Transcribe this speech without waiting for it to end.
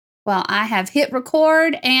Well, I have hit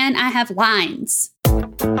record and I have lines.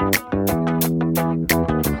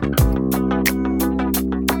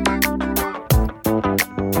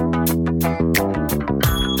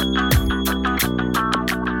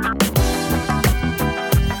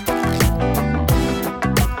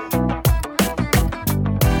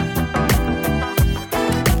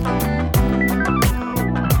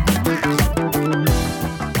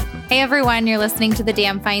 Hey everyone, you're listening to the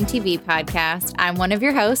Damn Fine TV podcast. I'm one of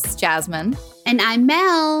your hosts, Jasmine. And I'm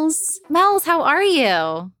Mel's. Mel's, how are you?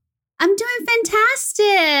 I'm doing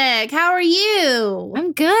fantastic. How are you?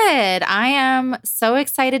 I'm good. I am so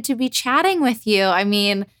excited to be chatting with you. I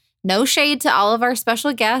mean, no shade to all of our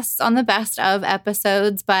special guests on the best of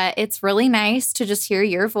episodes, but it's really nice to just hear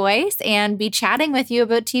your voice and be chatting with you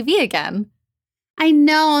about TV again. I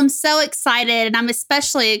know. I'm so excited, and I'm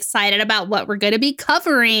especially excited about what we're going to be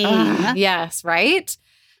covering. Yes, right?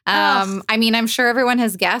 I mean, I'm sure everyone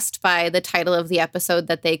has guessed by the title of the episode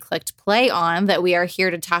that they clicked play on that we are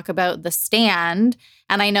here to talk about The Stand.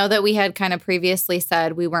 And I know that we had kind of previously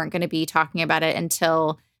said we weren't going to be talking about it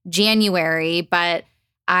until January, but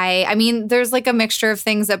I mean, there's like a mixture of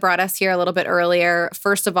things that brought us here a little bit earlier.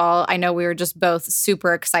 First of all, I know we were just both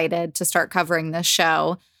super excited to start covering this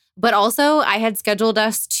show. But also, I had scheduled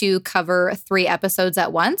us to cover 3 episodes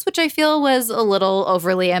at once, which I feel was a little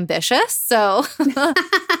overly ambitious. So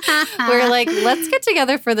we're like, let's get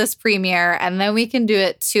together for this premiere, and then we can do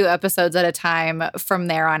it 2 episodes at a time from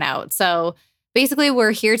there on out. So basically,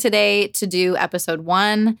 we're here today to do episode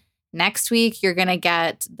 1. Next week, you're going to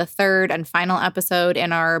get the 3rd and final episode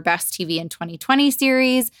in our Best TV in 2020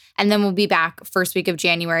 series. And then we'll be back first week of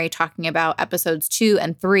January talking about episodes 2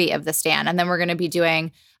 and 3 of The Stand. And then we're going to be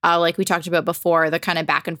doing, like we talked about before, the kind of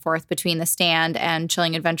back and forth between The Stand and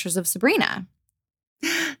Chilling Adventures of Sabrina.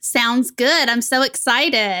 Sounds good. I'm so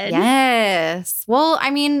excited. Yes. Well,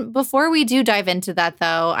 I mean, before we do dive into that,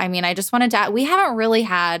 though, I mean, I just wanted to, we haven't really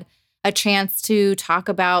had a chance to talk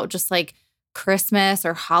about just like Christmas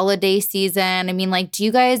or holiday season. I mean, like, did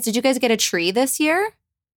you guys get a tree this year?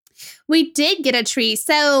 We did get a tree.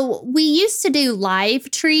 So we used to do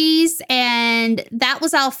live trees, and that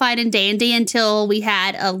was all fine and dandy until we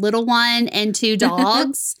had a little one and 2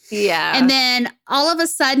 dogs. Yeah. And then all of a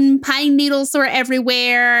sudden, pine needles were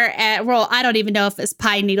everywhere. Well, I don't even know if it's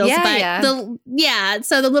pine needles, but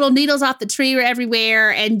so the little needles off the tree were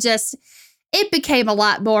everywhere, and just it became a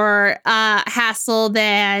lot more hassle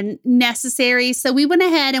than necessary. So we went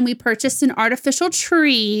ahead and we purchased an artificial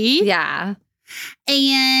tree. Yeah.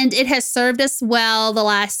 And it has served us well the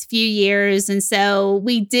last few years. And so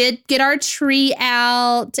we did get our tree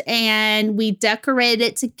out and we decorated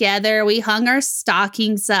it together. We hung our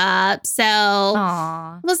stockings up. So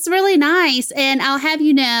It was really nice. And I'll have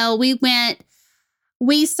you know,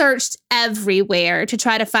 we searched everywhere to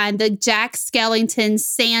try to find the Jack Skellington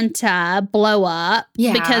Santa blow up.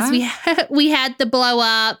 Yeah. Because we had the blow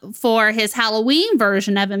up for his Halloween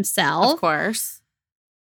version of himself. Of course.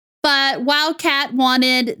 But Wildcat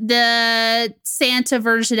wanted the Santa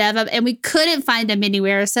version of him, and we couldn't find him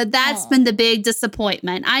anywhere. So that's been the big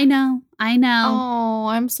disappointment. I know. Oh,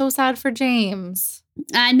 I'm so sad for James.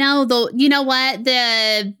 I know. You know what?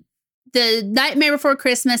 The Nightmare Before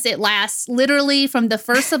Christmas, it lasts literally from the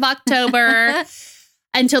 1st of October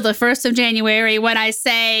until the 1st of January, when I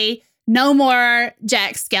say no more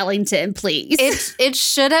Jack Skellington, please. It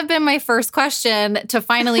should have been my first question to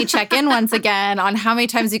finally check in once again on how many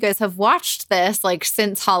times you guys have watched this, like,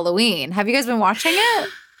 since Halloween. Have you guys been watching it?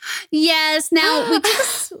 Yes. Now, we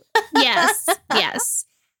just, yes.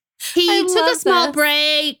 He took a small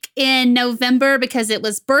break in November because it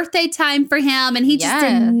was birthday time for him, and he just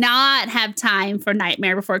did not have time for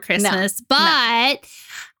Nightmare Before Christmas.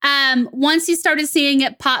 Once he started seeing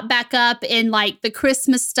it pop back up in like the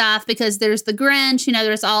Christmas stuff, because there's the Grinch,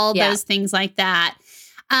 there's all those things like that.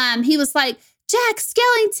 He was like, Jack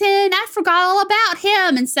Skellington, I forgot all about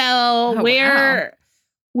him. And so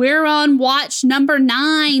we're on watch number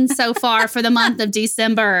 9 so far for the month of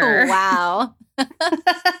December. Wow.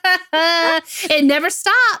 It never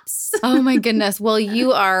stops. Oh my goodness. Well,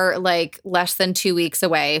 you are like less than 2 weeks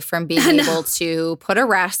away from being able to put a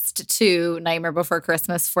rest to Nightmare Before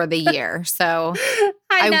Christmas for the year. So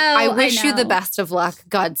I wish you the best of luck.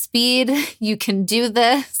 Godspeed. You can do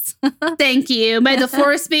this. Thank you. May the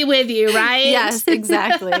force be with you, right? Yes,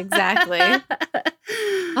 exactly.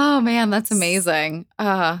 Oh man, that's amazing.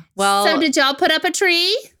 So did y'all put up a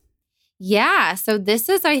tree? Yeah. So this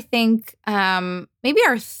is, I think, maybe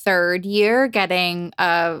our 3rd year getting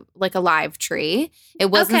a live tree.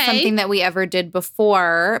 It wasn't something that we ever did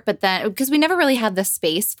before, but then because we never really had the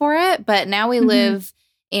space for it. But now we live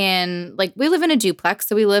we live in a duplex.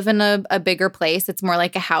 So we live in a bigger place. It's more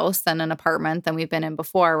like a house than an apartment than we've been in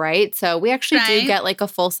before, right? So we actually do get like a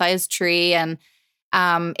full-size tree. And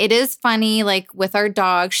it is funny, like with our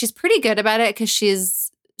dog, she's pretty good about it because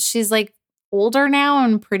she's like older now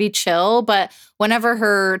and pretty chill. But whenever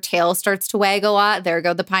her tail starts to wag a lot, there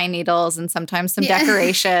go the pine needles and sometimes some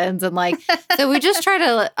decorations. And like, so we just try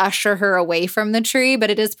to usher her away from the tree. But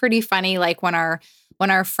it is pretty funny, like when our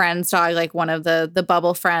friend's dog, like one of the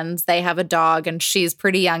Bubble friends, they have a dog and she's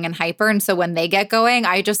pretty young and hyper. And so when they get going,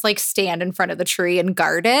 I just like stand in front of the tree and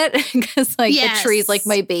guard it because like the tree's like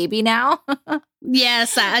my baby now.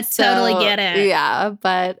 Yes, I totally get it. Yeah.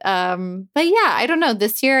 But yeah, I don't know.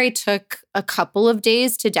 This year I took a couple of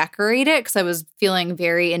days to decorate it because I was feeling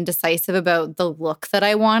very indecisive about the look that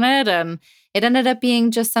I wanted. And it ended up being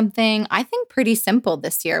just something I think pretty simple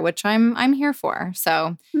this year, which I'm here for.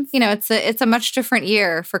 So, you know, it's a much different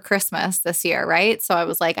year for Christmas this year, right? So I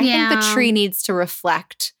was like, I think the tree needs to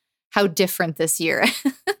reflect how different this year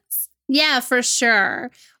is. Yeah, for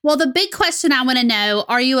sure. Well, the big question I want to know,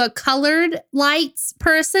 are you a colored lights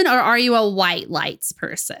person or are you a white lights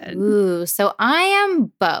person? Ooh, so I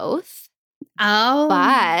am both. Oh.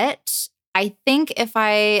 But I think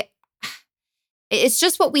it's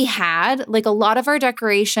just what we had. Like a lot of our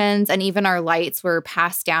decorations and even our lights were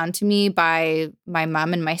passed down to me by my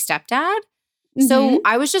mom and my stepdad. Mm-hmm. So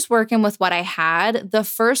I was just working with what I had. The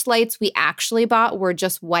first lights we actually bought were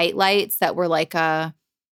just white lights that were like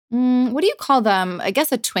what do you call them? I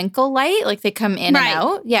guess a twinkle light. Like they come in and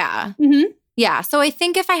out. Yeah. Mm-hmm. Yeah. So I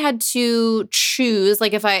think if I had to choose,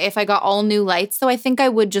 like if I got all new lights, so I think I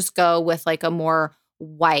would just go with like a more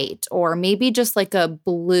white or maybe just like a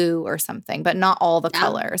blue or something, but not all the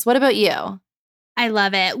colors. What about you? I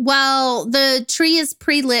love it. Well, the tree is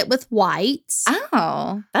pre-lit with white.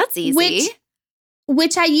 Oh, that's easy.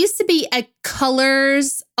 Which I used to be a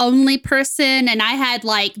colors only person, and I had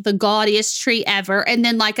like the gaudiest tree ever. And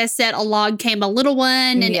then, like I said, along came a little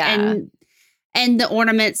one, and the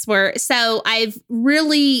ornaments were. So I've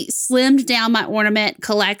really slimmed down my ornament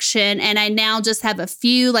collection, and I now just have a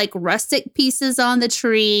few like rustic pieces on the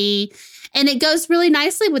tree, and it goes really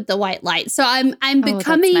nicely with the white light. So I'm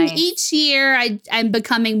becoming each year. I'm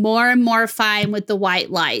becoming more and more fine with the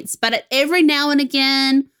white lights, but every now and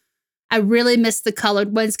again, I really miss the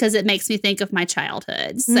colored ones because it makes me think of my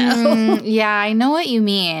childhood. So yeah, I know what you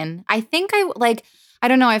mean. I think I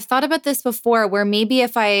don't know. I've thought about this before where maybe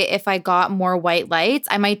if I got more white lights,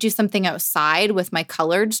 I might do something outside with my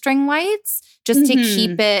colored string lights just to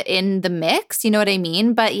keep it in the mix. You know what I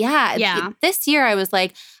mean? But this year I was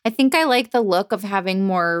like, I think I like the look of having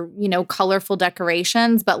more, colorful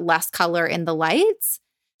decorations, but less color in the lights.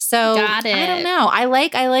 So Got it. I don't know. I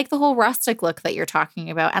like the whole rustic look that you're talking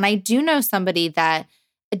about. And I do know somebody that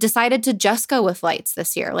decided to just go with lights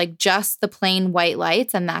this year, like just the plain white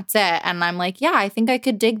lights and that's it. And I'm like, yeah, I think I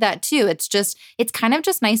could dig that too. It's kind of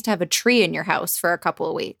just nice to have a tree in your house for a couple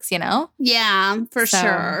of weeks, Yeah, for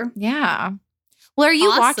sure. Yeah. Well, are you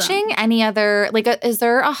watching any other, is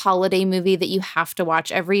there a holiday movie that you have to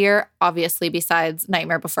watch every year? Obviously, besides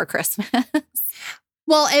Nightmare Before Christmas.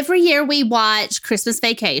 Well, every year we watch Christmas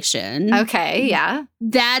Vacation. Okay, yeah.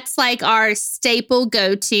 That's like our staple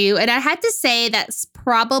go-to. And I had to say that's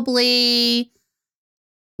probably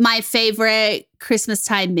my favorite Christmas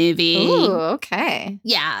time movie. Ooh, okay.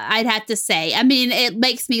 Yeah, I'd have to say. I mean, it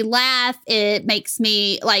makes me laugh. It makes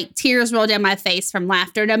me tears roll down my face from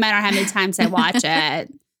laughter no matter how many times I watch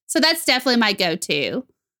it. So that's definitely my go-to.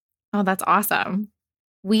 Oh, that's awesome.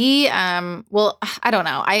 We, well, I don't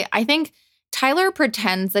know. I think Tyler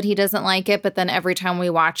pretends that he doesn't like it, but then every time we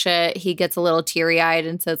watch it, he gets a little teary-eyed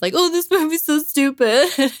and says oh, this movie's so stupid.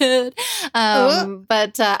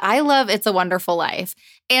 But I love It's a Wonderful Life.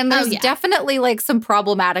 And there's definitely some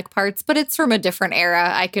problematic parts, but it's from a different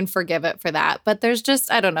era. I can forgive it for that. But there's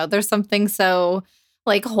just, I don't know, there's something so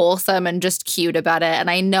wholesome and just cute about it. And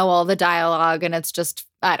I know all the dialogue and it's just,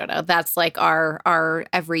 I don't know, that's our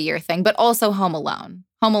every year thing. But also Home Alone.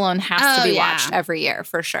 Home Alone has to be watched every year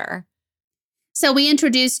for sure. So we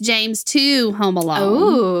introduced James to Home Alone.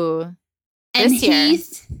 Ooh. And this year.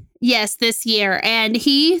 Yes, this year. And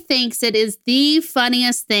he thinks it is the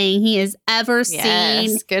funniest thing he has ever seen.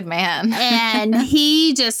 Yes, good man. And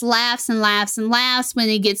he just laughs and laughs and laughs when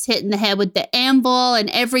he gets hit in the head with the anvil and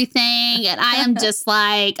everything. And I am just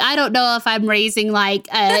I don't know if I'm raising I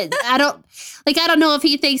don't know if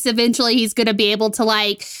he thinks eventually he's going to be able to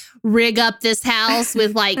rig up this house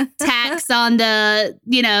with like tacks on the,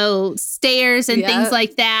 stairs and things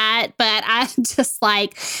like that. But I'm just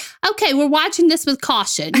like, okay, we're watching this with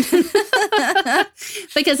caution.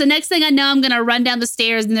 Because the next thing I know, I'm going to run down the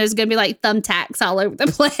stairs and there's going to be like thumbtacks all over the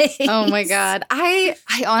place. Oh my God. I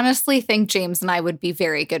honestly think James and I would be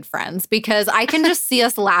very good friends because I can just see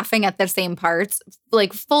us laughing at the same parts,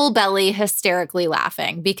 like full belly hysterically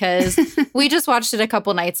laughing because we just watched it a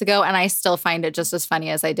couple nights ago and I still find it just as funny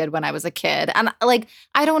as I did when I was a kid. And like,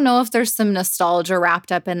 I don't know if there's some nostalgia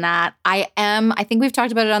wrapped up in that. I think we've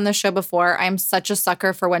talked about it on the show before. I'm such a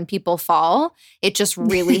sucker for when people fall. It just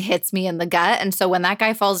really hits me in the gut. And so when that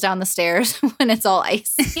guy falls down the stairs when it's all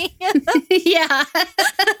icy. Yeah.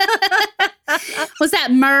 Was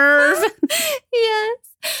that Merv? Yes.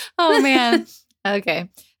 Oh, man. Okay.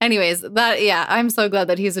 Anyways, I'm so glad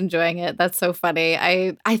that he's enjoying it. That's so funny.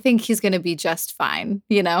 I think he's going to be just fine,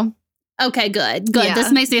 Okay, good. Good. Yeah.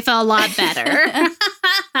 This makes me feel a lot better.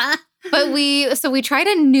 But we tried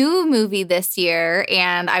a new movie this year,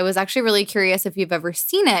 and I was actually really curious if you've ever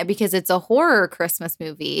seen it because it's a horror Christmas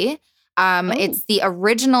movie. It's the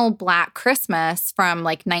original Black Christmas from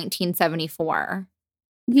like 1974.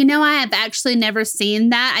 I have actually never seen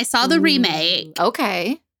that. I saw the remake.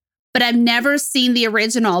 Okay. But I've never seen the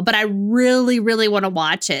original, but I really, really want to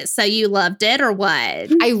watch it. So you loved it or what?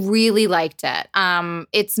 I really liked it.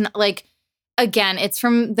 It's not like, again, it's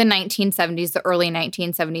from the 1970s, the early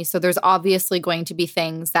 1970s. So there's obviously going to be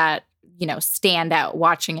things that, stand out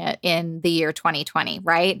watching it in the year 2020,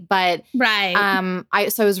 right? But right. I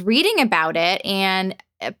was reading about it, and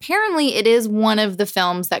apparently it is one of the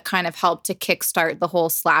films that kind of helped to kickstart the whole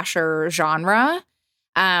slasher genre.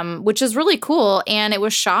 Which is really cool. And it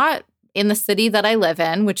was shot in the city that I live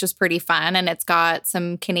in, which is pretty fun. And it's got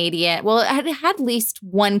some Canadian, well, it had at least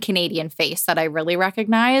one Canadian face that I really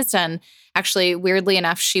recognized. And actually, weirdly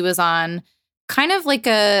enough, she was on kind of like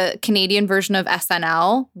a Canadian version of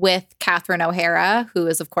SNL with Catherine O'Hara, who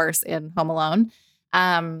is, of course, in Home Alone.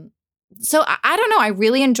 So I don't know. I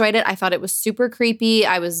really enjoyed it. I thought it was super creepy.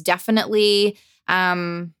 I was definitely...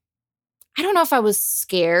 I don't know if I was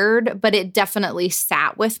scared, but it definitely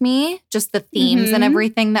sat with me, just the themes and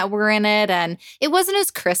everything that were in it. And it wasn't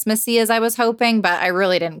as Christmassy as I was hoping, but I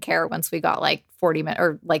really didn't care once we got like 40 minutes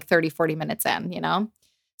or like 30, 40 minutes in,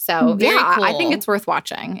 So Very cool. I think it's worth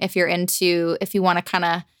watching if you want to kind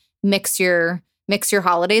of mix your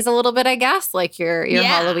holidays a little bit, I guess, like your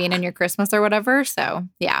Halloween and your Christmas or whatever. So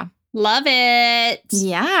yeah. Love it.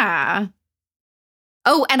 Yeah.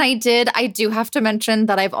 Oh, and I do have to mention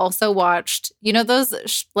that I've also watched,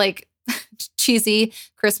 those like cheesy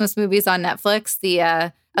Christmas movies on Netflix, the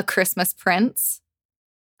A Christmas Prince.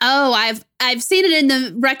 Oh, I've seen it in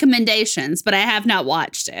the recommendations, but I have not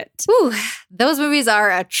watched it. Ooh, those movies are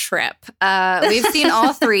a trip. We've seen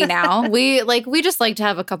all three now. We just like to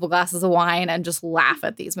have a couple glasses of wine and just laugh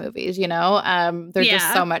at these movies, They're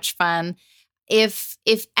just so much fun. If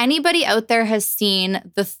anybody out there has seen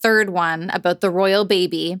the third one about the royal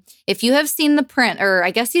baby, if you have seen the prince, or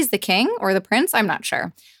I guess he's the king or the prince, I'm not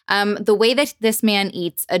sure. The way that this man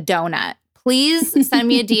eats a donut, please send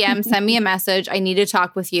me a DM, send me a message. I need to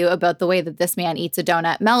talk with you about the way that this man eats a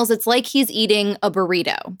donut. Mel's, it's like he's eating a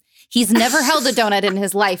burrito. He's never held a donut in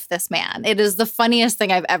his life, this man. It is the funniest thing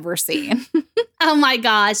I've ever seen. Oh my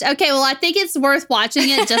gosh. Okay, well, I think it's worth watching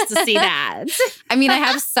it just to see that. I mean, I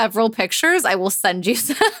have several pictures. I will send you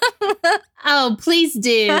some. Oh, please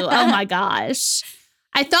do. Oh my gosh.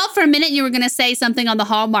 I thought for a minute you were going to say something on the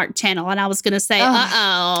Hallmark Channel, and I was going to say,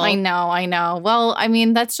 uh-oh. I know. Well, I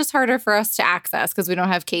mean, that's just harder for us to access because we don't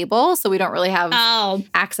have cable, so we don't really have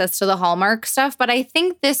access to the Hallmark stuff. But I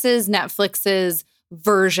think this is Netflix's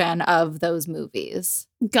version of those movies.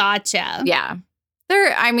 Gotcha. Yeah.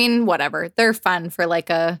 Whatever. They're fun for like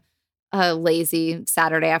a lazy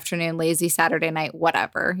Saturday afternoon, lazy Saturday night,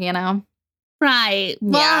 whatever, Right.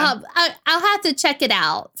 Well, yeah. I'll have to check it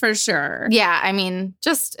out for sure. Yeah.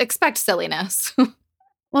 Just expect silliness.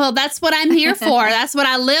 Well, that's what I'm here for. That's what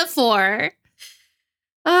I live for.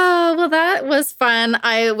 Oh, well, that was fun.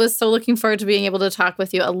 I was so looking forward to being able to talk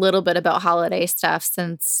with you a little bit about holiday stuff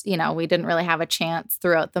since, we didn't really have a chance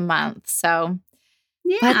throughout the month. So,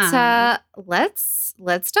 yeah. But let's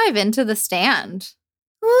dive into The Stand.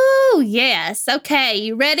 Ooh, yes. Okay,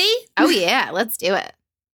 you ready? Oh, yeah. Let's do it.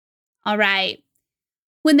 All right.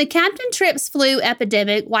 When the Captain Trips flu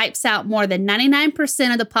epidemic wipes out more than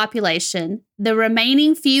 99% of the population, the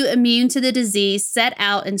remaining few immune to the disease set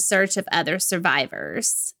out in search of other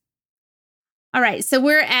survivors. All right, so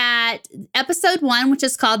we're at episode 1, which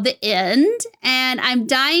is called The End, and I'm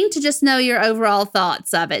dying to just know your overall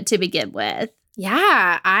thoughts of it to begin with.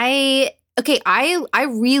 Yeah, I Okay, I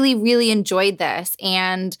really, really enjoyed this.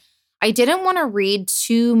 And I didn't want to read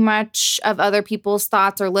too much of other people's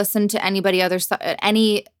thoughts or listen to anybody else's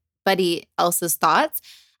thoughts.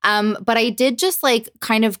 But I did just like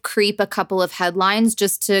kind of creep a couple of headlines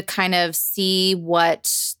just to kind of see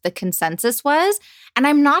what the consensus was. And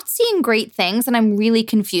I'm not seeing great things and I'm really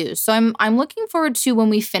confused. So I'm looking forward to when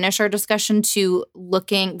we finish our discussion to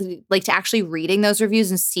actually reading those reviews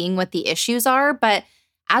and seeing what the issues are. But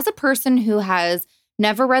as a person who has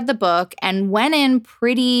never read the book and went in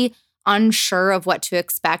pretty unsure of what to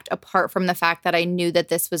expect, apart from the fact that I knew that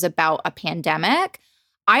this was about a pandemic,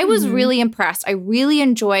 I was really impressed. I really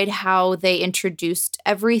enjoyed how they introduced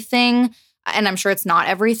everything. And I'm sure it's not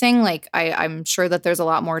everything. Like, I'm sure that there's a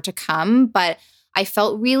lot more to come, but I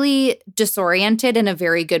felt really disoriented in a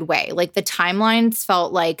very good way. Like, the timelines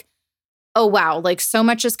felt like, oh, wow, like so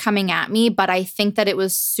much is coming at me. But I think that it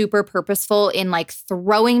was super purposeful in like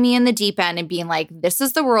throwing me in the deep end and being like, this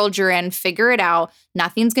is the world you're in, figure it out.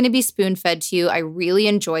 Nothing's going to be spoon fed to you. I really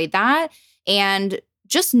enjoyed that. And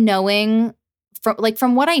just knowing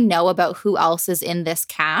from what I know about who else is in this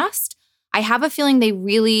cast, I have a feeling they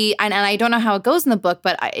really, and I don't know how it goes in the book,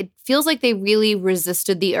 but it feels like they really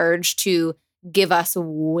resisted the urge to give us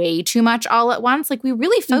way too much all at once. Like, we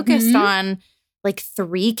really focused on like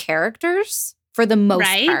 3 characters for the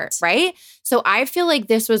most part, right? So I feel like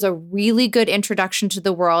this was a really good introduction to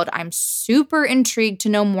the world. I'm super intrigued to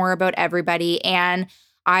know more about everybody. And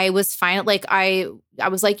I was fine. Like, I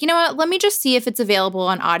was like, you know what? Let me just see if it's available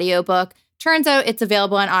on audiobook. Turns out it's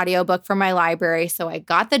available on audiobook from my library. So I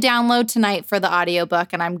got the download tonight for the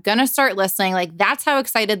audiobook and I'm going to start listening. Like, that's how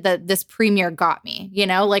excited that this premiere got me, you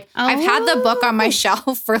know? Like, I've had the book on my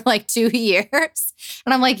shelf for like 2 years.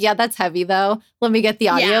 And I'm like, yeah, that's heavy though. Let me get the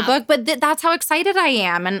audiobook. But that's how excited I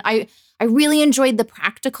am. And I really enjoyed the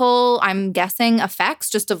practical, I'm guessing, effects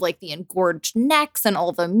just of like the engorged necks and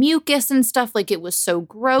all the mucus and stuff. Like, it was so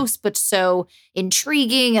gross, but so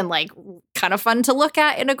intriguing and like kind of fun to look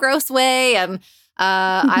at in a gross way. And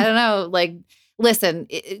I don't know, like, listen,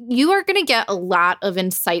 you are going to get a lot of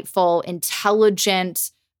insightful,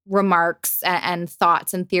 intelligent remarks and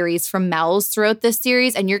thoughts and theories from Mel's throughout this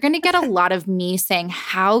series. And you're going to get a lot of me saying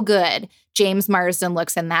how good James Marsden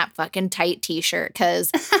looks in that fucking tight t-shirt, because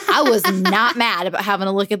I was not mad about having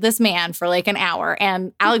to look at this man for like an hour.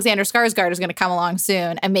 And Alexander Skarsgård is going to come along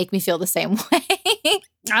soon and make me feel the same way.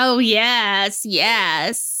 Oh, yes.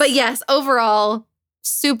 Yes. But yes, overall,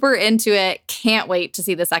 super into it. Can't wait to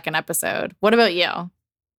see the second episode. What about you?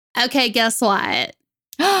 Okay, guess what?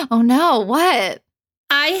 Oh, no. What?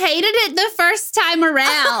 I hated it the first time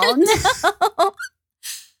around. No.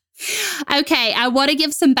 Okay, I want to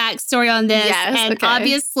give some backstory on this. Yes, and okay.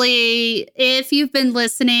 obviously, if you've been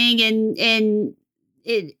listening and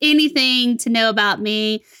anything to know about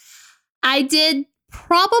me, I did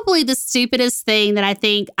probably the stupidest thing that I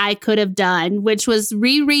think I could have done, which was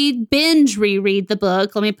binge reread the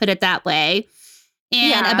book. Let me put it that way.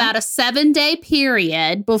 And about a 7-day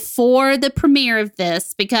period before the premiere of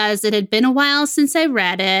this, because it had been a while since I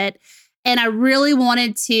read it. And I really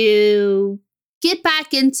wanted to get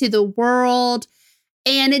back into the world.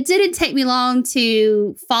 And it didn't take me long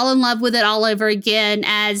to fall in love with it all over again,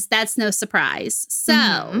 as that's no surprise.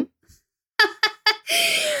 So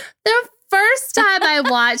the first time I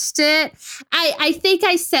watched it, I think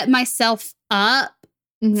I set myself up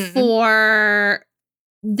for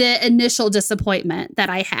the initial disappointment that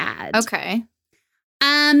I had. Okay.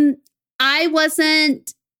 I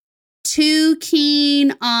wasn't too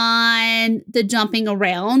keen on the jumping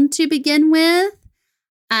around to begin with.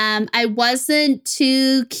 I wasn't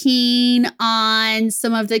too keen on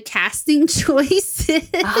some of the casting choices.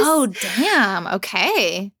 Oh, damn.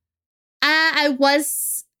 Okay. I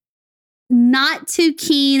was not too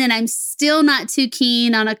keen, and I'm still not too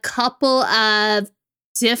keen on a couple of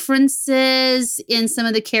differences in some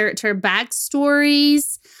of the character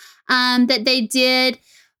backstories that they did.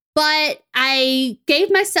 But I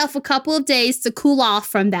gave myself a couple of days to cool off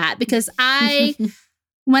from that, because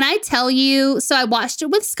when I tell you, so I watched it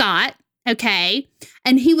with Scott, okay,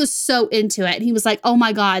 and he was so into it. He was like, "Oh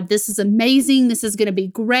my God, this is amazing. This is going to be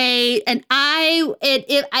great." And I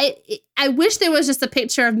wish there was just a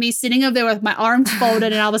picture of me sitting over there with my arms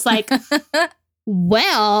folded, and I was like,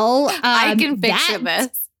 "Well, I can picture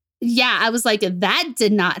this." Yeah, I was like, that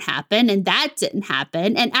did not happen, and that didn't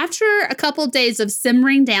happen. And after a couple of days of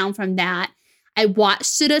simmering down from that, I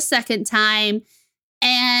watched it a second time,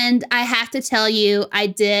 and I have to tell you, I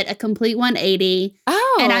did a complete 180.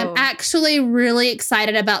 Oh. And I'm actually really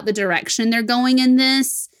excited about the direction they're going in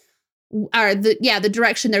this, or the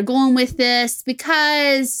direction they're going with this,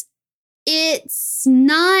 because it's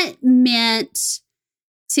not meant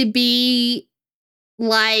to be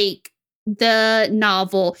like the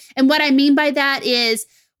novel. And what I mean by that is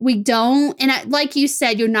we don't, and like you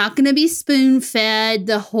said, you're not going to be spoon-fed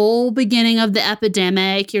the whole beginning of the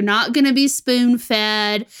epidemic. You're not going to be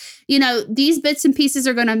spoon-fed. You know, these bits and pieces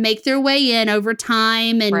are going to make their way in over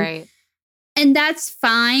time. And right. And that's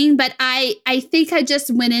fine, but I think I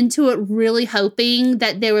just went into it really hoping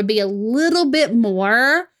that there would be a little bit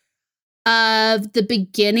more of the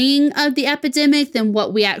beginning of the epidemic than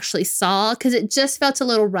what we actually saw, because it just felt a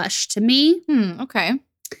little rushed to me. Okay.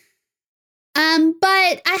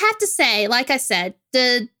 But I have to say, like I said,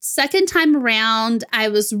 the second time around, I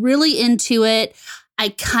was really into it. I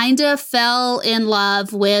kind of fell in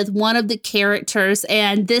love with one of the characters,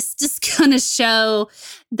 and this just gonna show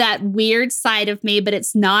that weird side of me, but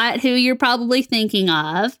it's not who you're probably thinking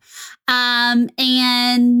of.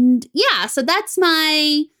 And yeah, so that's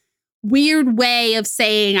my weird way of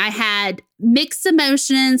saying I had mixed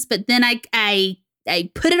emotions, but then I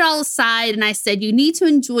put it all aside and I said, you need to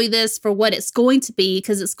enjoy this for what it's going to be,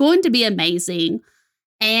 because it's going to be amazing,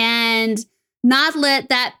 and not let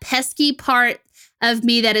that pesky part of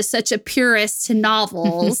me that is such a purist to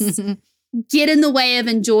novels get in the way of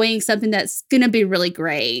enjoying something that's going to be really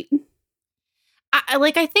great.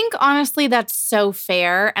 I think, honestly, that's so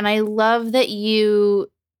fair. And I love that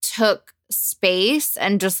you took space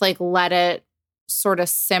and just like let it sort of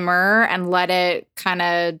simmer and let it kind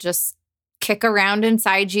of just kick around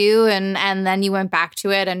inside you. And then you went back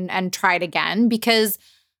to it and tried again, because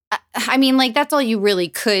I mean, like, that's all you really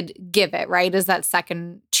could give it, right? Is that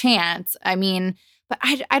second chance. I mean, but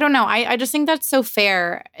I don't know. I just think that's so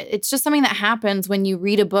fair. It's just something that happens when you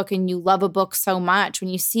read a book and you love a book so much, when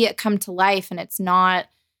you see it come to life and it's not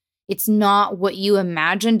what you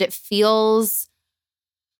imagined. It feels,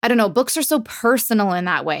 I don't know, books are so personal in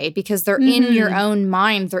that way because they're in your own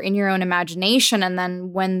mind, they're in your own imagination. And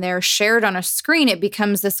then when they're shared on a screen, it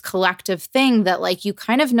becomes this collective thing that like you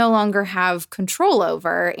kind of no longer have control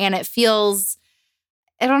over. And it feels,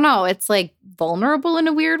 I don't know, it's like vulnerable in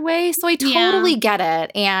a weird way. So I totally get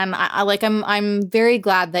it. And I'm very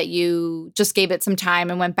glad that you just gave it some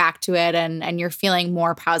time and went back to it, and you're feeling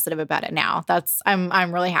more positive about it now.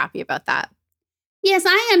 I'm really happy about that. Yes,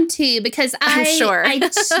 I am too, because I'm sure.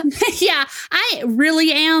 Yeah, I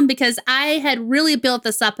really am, because I had really built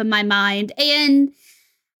this up in my mind. And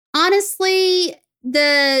honestly,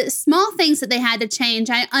 the small things that they had to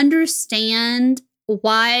change, I understand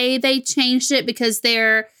why they changed it, because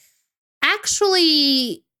they're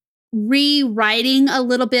actually rewriting a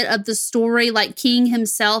little bit of the story. Like King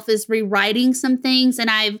himself is rewriting some things.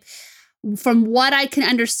 And from what I can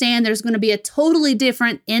understand, there's going to be a totally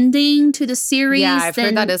different ending to the series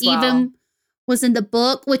than that as well. Even was in the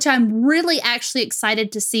book, which I'm really actually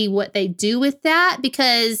excited to see what they do with that,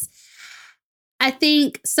 because I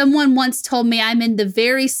think someone once told me I'm in the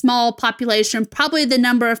very small population, probably the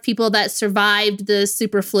number of people that survived the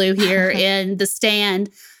super flu here in The Stand,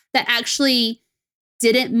 that actually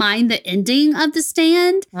didn't mind the ending of The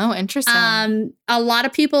Stand. Oh, interesting. A lot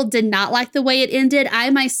of people did not like the way it ended. I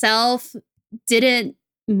myself didn't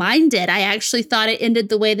mind it. I actually thought it ended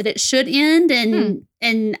the way that it should end. And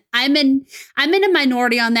I'm in a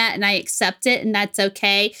minority on that, and I accept it, and that's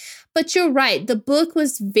okay. But you're right. The book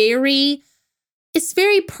was it's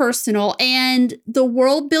very personal, and the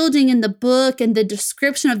world building in the book and the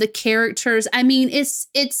description of the characters, I mean, it's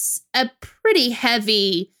a pretty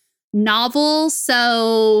heavy novel.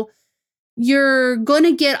 So you're going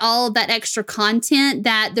to get all of that extra content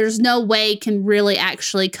that there's no way can really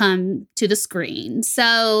actually come to the screen.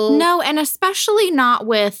 So no, and especially not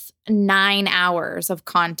with 9 hours of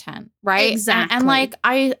content, right? Exactly. And like,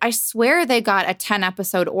 I swear they got a 10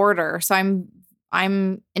 episode order. So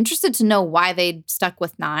I'm interested to know why they stuck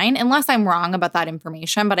with 9, unless I'm wrong about that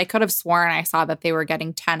information, but I could have sworn I saw that they were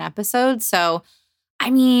getting 10 episodes. So, I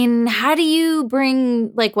mean, how do you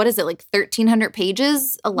bring, like, what is it, like 1,300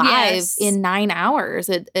 pages alive in 9 hours?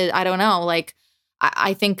 I don't know. Like,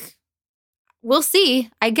 I think we'll see,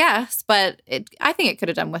 I guess, but I think it could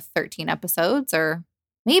have done with 13 episodes or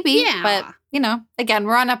maybe. Yeah. But, you know, again,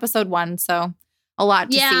 we're on episode 1, so a lot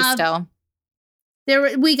to see still.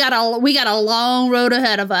 We got a long road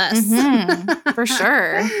ahead of us. For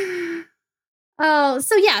sure. Oh,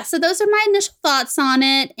 so those are my initial thoughts on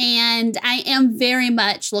it, and I am very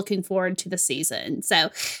much looking forward to the season. So,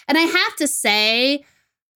 and I have to say,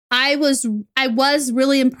 I was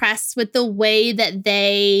really impressed with the way that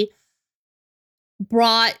they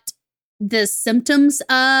brought the symptoms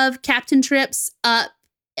of Captain Trips up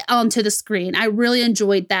onto the screen. I really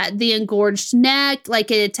enjoyed that. The engorged neck,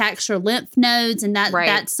 like it attacks your lymph nodes, and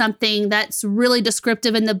that's something that's really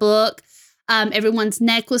descriptive in the book. Everyone's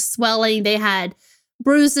neck was swelling. They had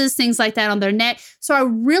bruises, things like that on their neck. So I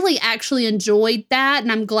really actually enjoyed that.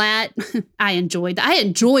 And I'm glad I enjoyed that. I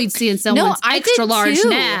enjoyed seeing someone's extra large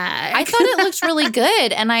neck. I thought it looked really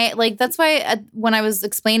good. And that's why when I was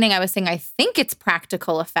explaining, I was saying, I think it's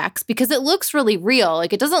practical effects because it looks really real.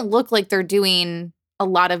 Like it doesn't look like they're doing a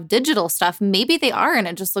lot of digital stuff. Maybe they are, and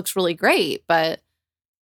it just looks really great. But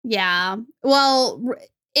yeah, well,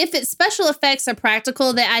 if it's special effects are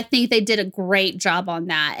practical, that I think they did a great job on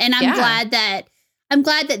that. And I'm glad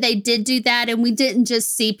that they did do that. And we didn't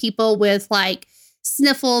just see people with like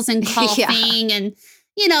sniffles and coughing and,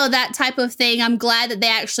 that type of thing. I'm glad that they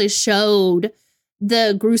actually showed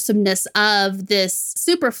the gruesomeness of this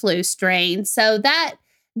super flu strain. So that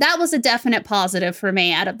was a definite positive for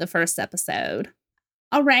me out of the first episode.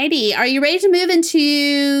 Alrighty. Are you ready to move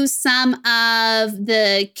into some of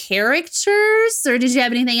the characters, or did you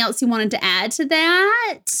have anything else you wanted to add to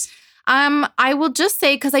that? I will just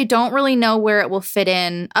say, because I don't really know where it will fit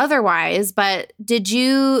in otherwise, but did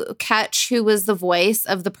you catch who was the voice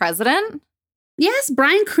of the president? Yes,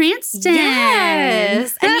 Bryan Cranston.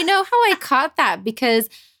 Yes. And you know how I caught that? Because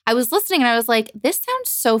I was listening and I was like, this sounds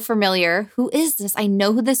so familiar. Who is this? I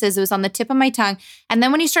know who this is. It was on the tip of my tongue. And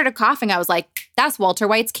then when he started coughing, I was like, that's Walter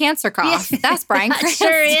White's cancer cough. Yeah. That's Bryan Cranston.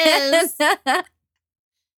 Sure is.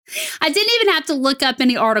 I didn't even have to look up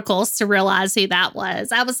any articles to realize who that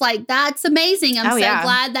was. I was like, that's amazing. I'm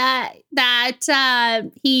glad that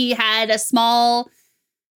he had a small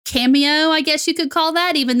cameo, I guess you could call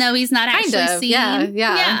that, even though he's not actually seen.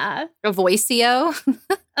 Yeah. A voicio.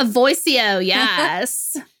 A voicio,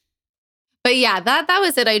 yes. But yeah, that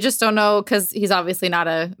was it. I just don't know because he's obviously not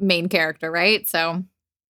a main character, right? So.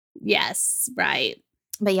 Yes, right.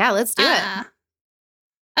 But yeah, let's do it.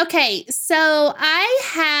 Okay, so I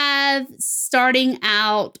have starting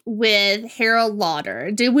out with Harold Lauder.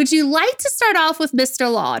 Would you like to start off with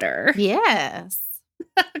Mr. Lauder? Yes.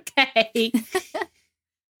 Okay.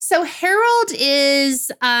 So Harold is,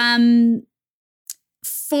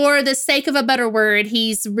 for the sake of a better word,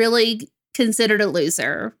 he's really considered a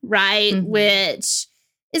loser, right? Mm-hmm. Which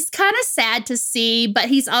is kind of sad to see, but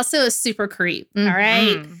he's also a super creep, all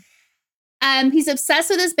right? He's obsessed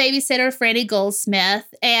with his babysitter, Franny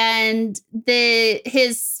Goldsmith, and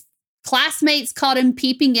his classmates caught him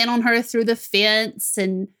peeping in on her through the fence.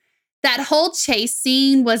 And that whole chase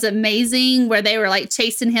scene was amazing, where they were like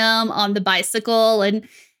chasing him on the bicycle. And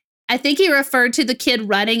I think he referred to the kid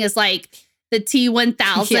running as like the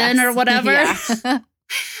T-1000 or whatever. Yeah.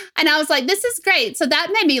 And I was like, this is great. So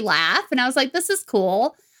that made me laugh. And I was like, this is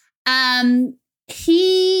cool.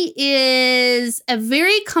 He is a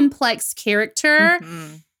very complex character.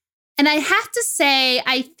 Mm-hmm. And I have to say,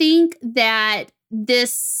 I think that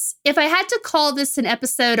if I had to call this an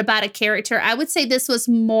episode about a character, I would say this was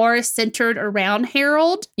more centered around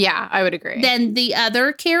Harold. Yeah, I would agree. Than the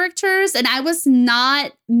other characters. And I was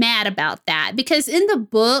not mad about that because in the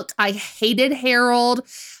book, I hated Harold.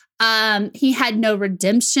 He had no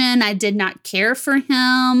redemption. I did not care for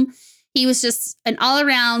him. He was just an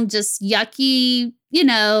all-around just yucky,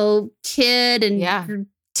 kid and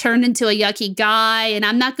turned into a yucky guy. And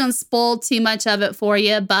I'm not going to spoil too much of it for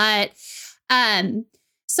you. But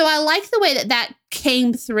so I like the way that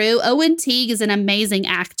came through. Owen Teague is an amazing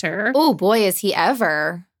actor. Oh, boy, is he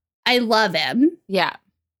ever. I love him. Yeah.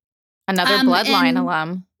 Another Bloodline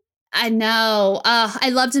alum. I know.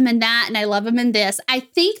 I loved him in that, and I love him in this. I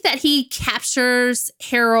think that he captures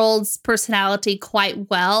Harold's personality quite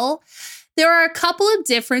well. There are a couple of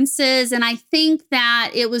differences, and I think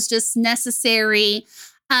that it was just necessary.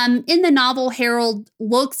 In the novel, Harold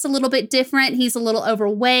looks a little bit different. He's a little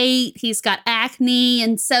overweight. He's got acne,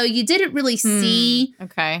 and so you didn't really see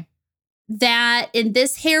that in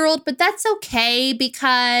this Harold, but that's okay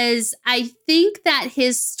because I think that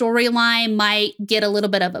his storyline might get a little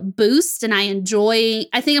bit of a boost, and I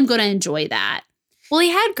think I'm going to enjoy that. Well,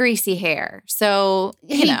 he had greasy hair, so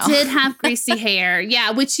he did have greasy hair,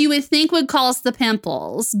 yeah, which you would think would cause the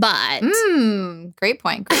pimples, but great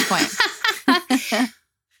point.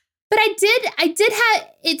 But I did have,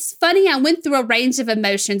 it's funny, I went through a range of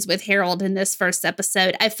emotions with Harold in this first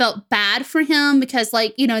episode. I felt bad for him because,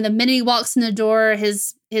 the minute he walks in the door,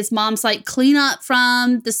 his mom's like, clean up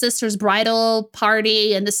from the sister's bridal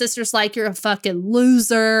party. And the sister's like, you're a fucking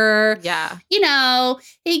loser. Yeah.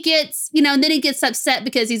 He gets, and then he gets upset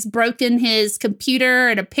because he's broken his computer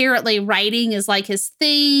and apparently writing is like his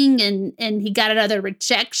thing. And he got another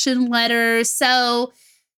rejection letter. So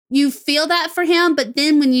you feel that for him. But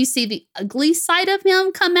then when you see the ugly side of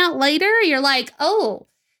him come out later, you're like, oh,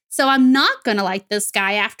 so I'm not going to like this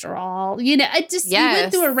guy after all. You know, it just, you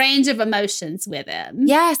went through a range of emotions with him.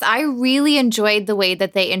 Yes, I really enjoyed the way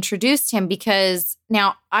that they introduced him because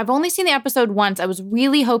now I've only seen the episode once. I was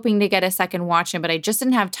really hoping to get a second watch in, but I just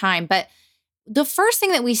didn't have time. But the first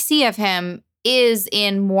thing that we see of him is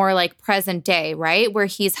in more like present day, right? Where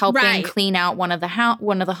he's helping clean out one of the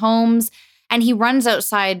homes and he runs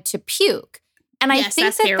outside to puke. And I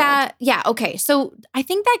think that okay. So I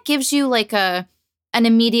think that gives you like an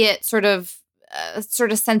immediate sort of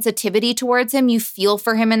sensitivity towards him. You feel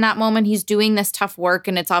for him in that moment. He's doing this tough work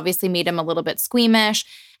and it's obviously made him a little bit squeamish.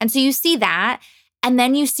 And so you see that. And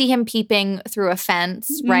then you see him peeping through a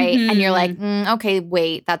fence, right? And you're like, okay,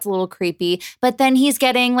 wait, that's a little creepy. But then he's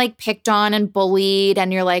getting like picked on and bullied.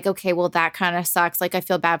 And you're like, okay, well, that kind of sucks. Like, I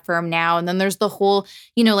feel bad for him now. And then there's the whole,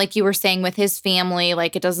 you know, like you were saying with his family,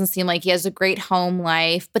 like it doesn't seem like he has a great home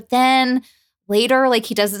life. But then later, like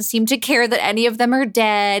he doesn't seem to care that any of them are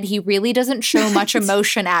dead. He really doesn't show much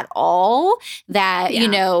emotion at all that, you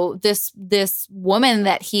know, this woman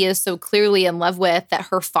that he is so clearly in love with, that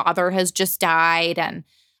her father has just died. And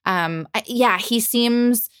he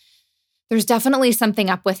seems, there's definitely something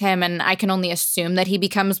up with him. And I can only assume that he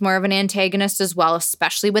becomes more of an antagonist as well,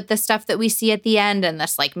 especially with the stuff that we see at the end and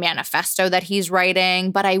this like manifesto that he's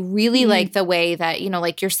writing. But I really like the way that, you know,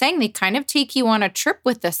 like you're saying, they kind of take you on a trip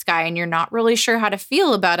with this guy and you're not really sure how to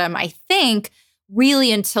feel about him. I think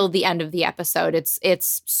really until the end of the episode,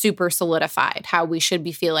 it's super solidified how we should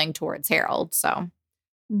be feeling towards Harold. So.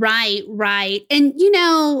 Right. And, you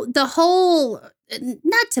know, the whole,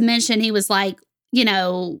 not to mention he was like, you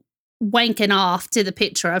know, wanking off to the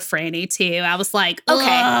picture of Franny too. I was like, ugh.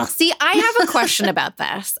 Okay. See, I have a question about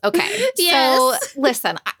this. Okay. So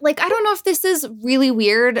listen, like, I don't know if this is really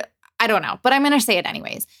weird. I don't know, but I'm going to say it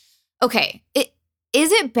anyways. Okay.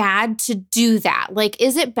 Is it bad to do that? Like,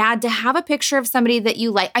 is it bad to have a picture of somebody that you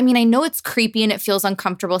like? I mean, I know it's creepy and it feels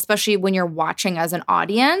uncomfortable, especially when you're watching as an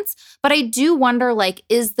audience. But I do wonder, like,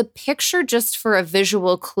 is the picture just for a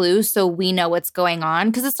visual clue so we know what's going on?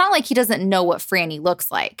 Because it's not like he doesn't know what Franny looks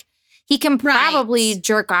like. He can probably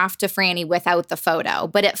jerk off to Franny without the photo,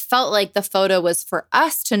 but it felt like the photo was for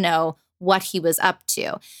us to know what he was up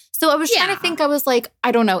to. So I was trying to think, I was like,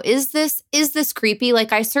 I don't know, is this creepy?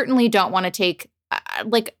 Like, I certainly don't want to take,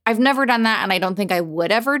 like, I've never done that and I don't think I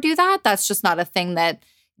would ever do that. That's just not a thing that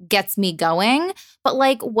gets me going. But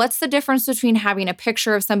like, what's the difference between having a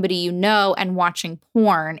picture of somebody you know and watching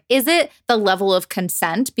porn? Is it the level of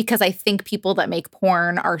consent? Because I think people that make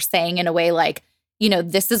porn are saying in a way like, you know,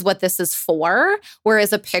 this is what this is for,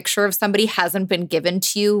 whereas a picture of somebody hasn't been given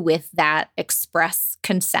to you with that express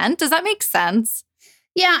consent. Does that make sense?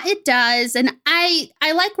 Yeah, it does. And I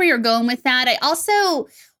like where you're going with that. I also,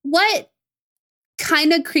 what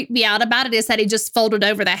kind of creeped me out about it is that he just folded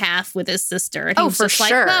over the half with his sister. And he was for just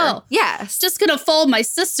sure. Like, oh, yes. Just going to fold my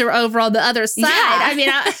sister over on the other side. Yeah. I mean,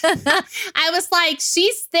 I was like,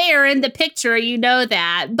 she's there in the picture, you know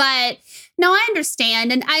that. But no, I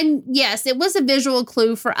understand. And yes, it was a visual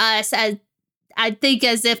clue for us. As I think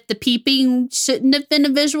as if the peeping shouldn't have been a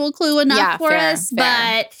visual clue enough for us.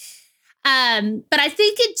 Fair. But I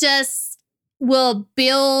think it just will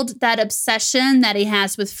build that obsession that he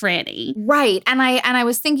has with Franny. Right. And I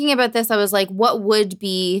was thinking about this. I was like, what would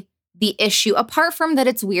be the issue apart from that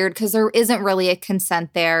it's weird because there isn't really a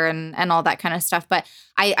consent there and all that kind of stuff. But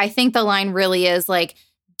I think the line really is like,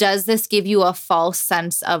 does this give you a false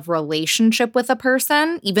sense of relationship with a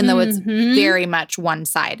person, even though it's very much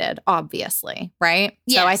one-sided, obviously, right?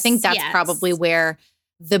 Yes, so I think that's probably where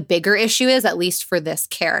the bigger issue is, at least for this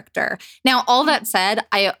character. Now, all that said,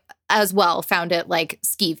 I as well found it like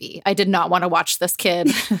skeevy. I did not want to watch this kid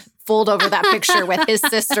fold over that picture with his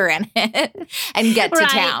sister in it and get to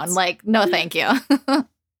town. Like, no, thank you.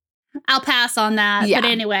 I'll pass on that. Yeah. But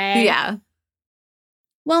anyway. Yeah.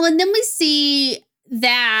 Well, and then we see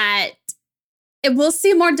that we'll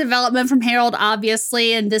see more development from Harold,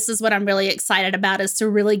 obviously. And this is what I'm really excited about, is to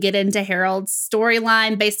really get into Harold's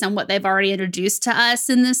storyline based on what they've already introduced to us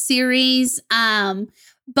in this series.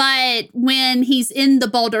 But when he's in the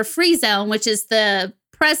Boulder Free Zone, which is the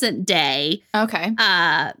present day. Okay.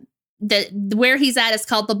 Where he's at is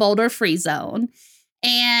called the Boulder Free Zone.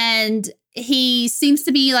 And he seems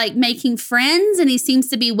to be like making friends, and he seems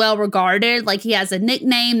to be well regarded. Like, he has a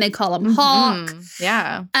nickname. They call him Hawk.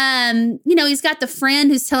 Yeah. You know, he's got the friend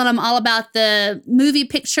who's telling him all about the movie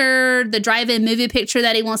picture, the drive-in movie picture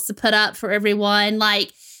that he wants to put up for everyone.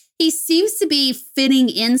 Like, he seems to be fitting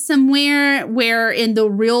in somewhere where in the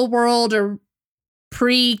real world or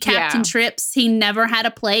pre-Captain Trips, he never had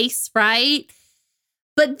a place, right?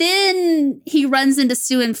 But then he runs into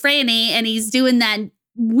Stu and Franny, and he's doing that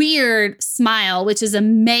weird smile, which is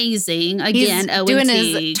amazing. Again, he's doing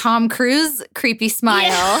his Tom Cruise creepy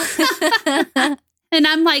smile. Yeah. And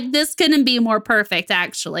I'm like, this couldn't be more perfect,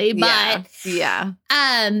 actually. But yeah.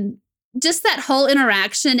 Just that whole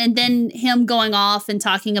interaction, and then him going off and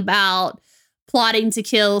talking about plotting to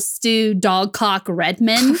kill Stu Dogcock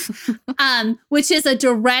Redman, which is a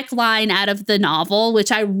direct line out of the novel, which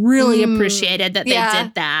I really appreciated that they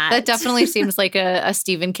did that. That definitely seems like a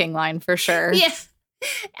Stephen King line for sure. Yeah,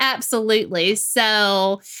 absolutely.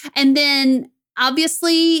 So, and then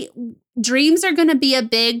obviously dreams are going to be a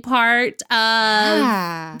big part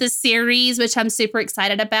of the series, which I'm super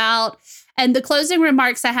excited about. And the closing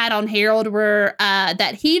remarks I had on Harold were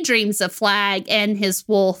that he dreams of Flag and his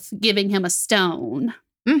wolf giving him a stone.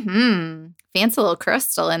 Mm-hmm. Fancy little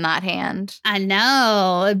crystal in that hand. I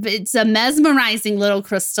know. It's a mesmerizing little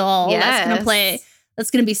crystal. Yes.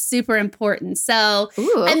 That's going to be super important. So,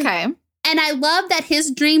 ooh, okay. And I love that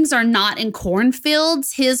his dreams are not in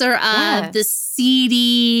cornfields. His are the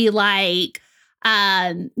seedy, like,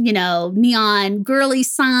 neon girly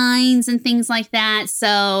signs and things like that.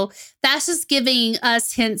 So that's just giving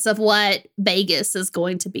us hints of what Vegas is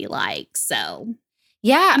going to be like. So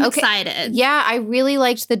yeah, I'm excited. Yeah, I really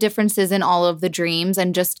liked the differences in all of the dreams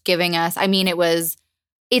and just giving us, I mean,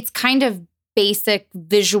 it's kind of basic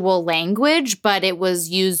visual language, but it was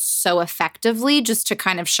used so effectively just to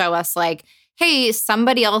kind of show us like, hey,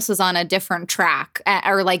 somebody else is on a different track,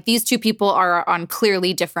 or like these two people are on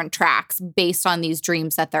clearly different tracks based on these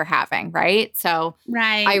dreams that they're having, right? So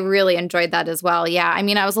I really enjoyed that as well. Yeah, I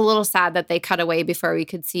mean, I was a little sad that they cut away before we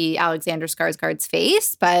could see Alexander Skarsgård's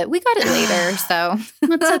face, but we got it later, so.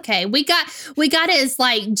 That's okay. We got his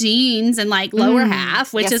like jeans and like lower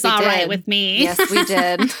half, which is all right with me. Yes, we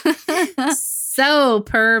did. So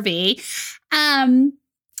pervy.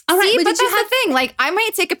 All right, but that's the thing. Like, I might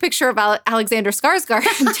take a picture of Alexander Skarsgård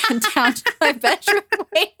down to my bedroom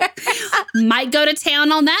later. Might go to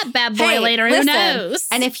town on that bad boy later. Who knows?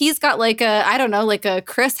 And if he's got like a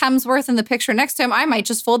Chris Hemsworth in the picture next to him, I might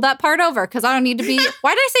just fold that part over because I don't need to be.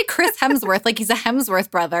 Why did I say Chris Hemsworth? Like he's a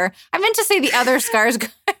Hemsworth brother. I meant to say the other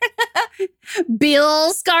Skarsgård.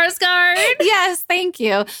 Bill Skarsgård? Yes, thank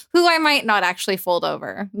you. Who I might not actually fold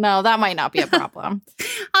over. No, that might not be a problem.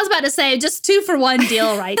 I was about to say, just 2-for-1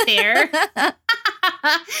 deal right there.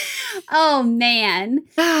 Oh, man.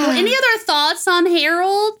 Well, any other thoughts on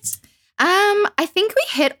Harold? I think we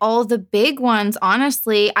hit all the big ones,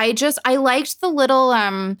 honestly. I liked the little,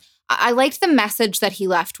 I liked the message that he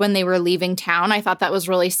left when they were leaving town. I thought that was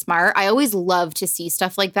really smart. I always love to see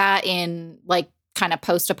stuff like that in like kind of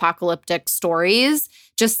post-apocalyptic stories.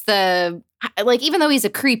 Just even though he's a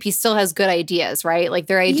creep, he still has good ideas, right? Like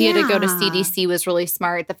their idea to go to CDC was really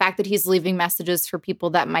smart. The fact that he's leaving messages for people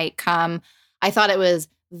that might come, I thought it was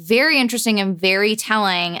very interesting and very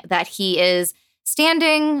telling that he is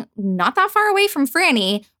standing not that far away from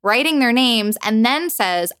Franny, writing their names, and then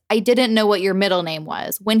says, I didn't know what your middle name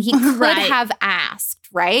was, when he could have asked,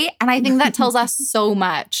 right? And I think that tells us so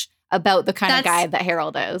much about the kind of guy that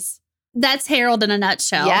Harold is. That's Harold in a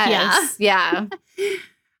nutshell. Yes. Yeah.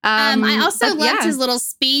 I also loved his little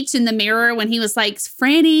speech in the mirror when he was like,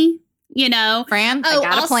 Franny, Fran, I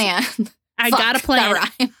got a plan. I got a plan.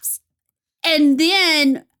 That rhymes. And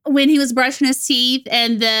then when he was brushing his teeth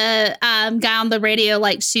and the guy on the radio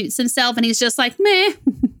like shoots himself and he's just like, meh.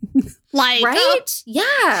 Like, right?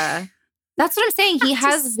 Yeah. That's what I'm saying. He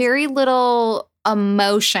has very little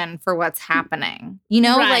emotion for what's happening.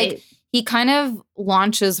 Like he kind of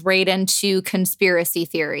launches right into conspiracy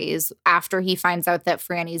theories after he finds out that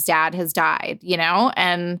Franny's dad has died,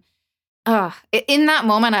 And in that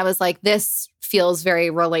moment, I was like, this feels very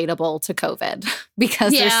relatable to COVID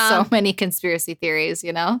because there's so many conspiracy theories,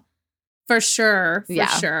 For sure. For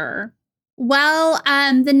sure. Well,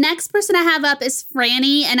 the next person I have up is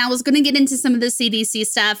Franny, and I was going to get into some of the CDC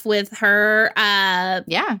stuff with her.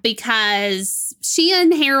 Because she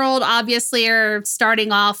and Harold obviously are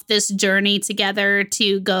starting off this journey together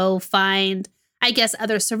to go find, I guess,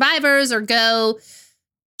 other survivors or go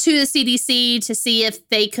to the CDC to see if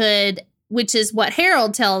they could, which is what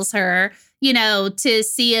Harold tells her, to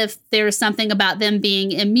see if there's something about them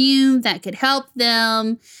being immune that could help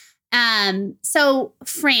them. So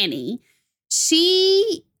Franny,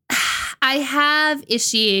 I have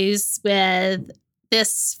issues with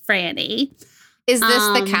this Franny. Is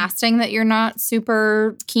this the casting that you're not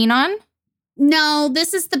super keen on? No,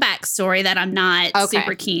 this is the backstory that I'm not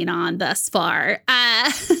super keen on thus far,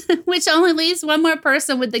 which only leaves one more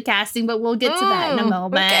person with the casting, but we'll get to that in a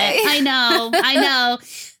moment. Okay. I know.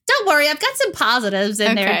 Don't worry. I've got some positives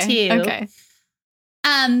in there too. Okay.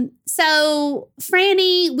 So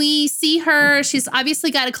Franny, we see her. She's obviously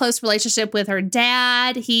got a close relationship with her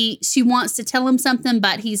dad. She wants to tell him something,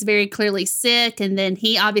 but he's very clearly sick. And then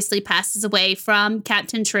he obviously passes away from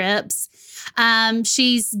Captain Trips.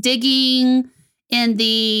 She's digging in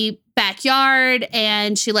the backyard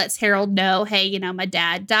and she lets Harold know, hey, you know, my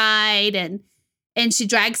dad died. And she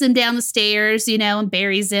drags him down the stairs, you know, and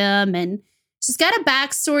buries him. And she's got a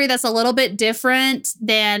backstory that's a little bit different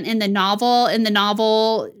than in the novel. In the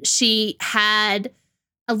novel, she had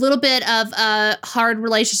a little bit of a hard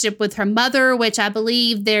relationship with her mother, which I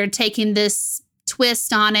believe they're taking this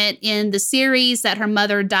twist on it in the series that her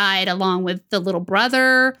mother died along with the little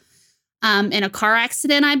brother in a car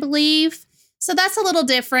accident, I believe. So that's a little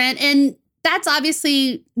different. And that's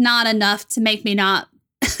obviously not enough to make me not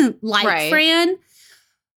like Fran.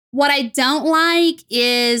 What I don't like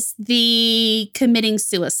is the committing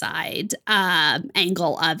suicide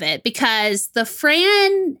angle of it, because the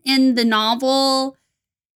Fran in the novel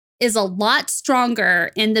is a lot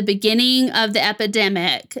stronger in the beginning of the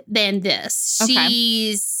epidemic than this. Okay.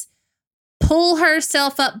 She's pull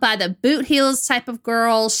herself up by the boot heels type of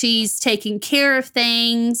girl. She's taking care of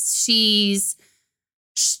things. She's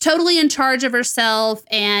totally in charge of herself,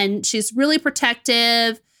 and she's really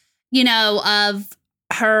protective, you know, of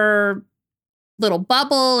her little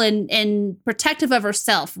bubble and protective of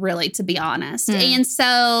herself, really, to be honest. And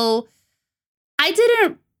so I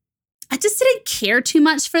just didn't care too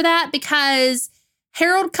much for that, because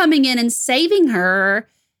Harold coming in and saving her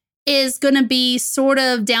is going to be sort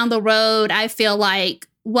of down the road. I feel like,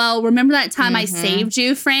 well, remember that time I saved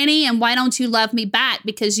you, Franny? And why don't you love me back?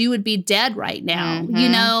 Because you would be dead right now. You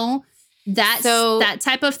know, that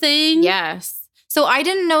type of thing. Yes. So I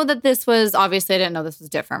didn't know that this was, obviously I didn't know this was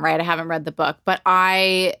different, right? I haven't read the book, but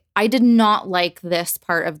I did not like this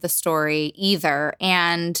part of the story either.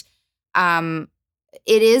 And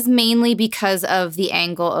it is mainly because of the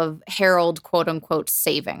angle of Harold, quote unquote,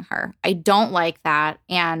 saving her. I don't like that.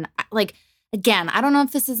 And like, again, I don't know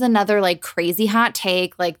if this is another like crazy hot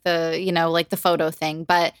take, like the photo thing,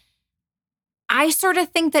 but I sort of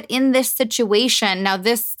think that in this situation, now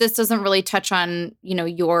this doesn't really touch on, you know,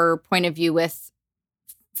 your point of view with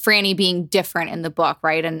Franny being different in the book,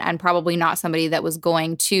 right? And probably not somebody that was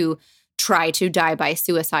going to try to die by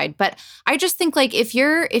suicide. But I just think like if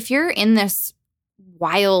you're in this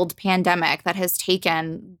wild pandemic that has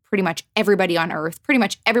taken pretty much everybody on Earth, pretty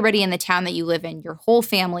much everybody in the town that you live in, your whole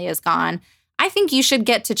family is gone, I think you should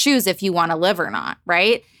get to choose if you want to live or not,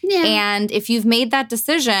 right? Yeah. And if you've made that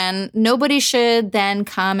decision, nobody should then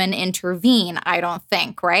come and intervene, I don't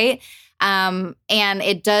think, right? And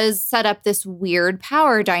it does set up this weird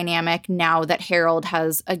power dynamic now that Harold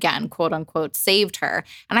has, again, quote unquote, saved her.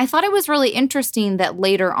 And I thought it was really interesting that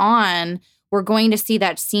later on, we're going to see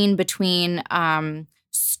that scene between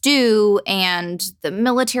Stu and the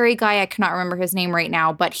military guy. I cannot remember his name right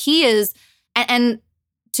now, but he is, and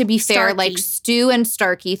to be fair, Starkey. Like Stu and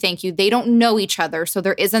Starkey, thank you, they don't know each other. So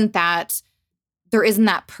there isn't that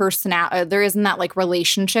personality, there isn't that like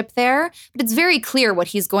relationship there, but it's very clear what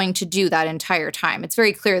he's going to do that entire time. It's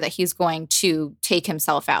very clear that he's going to take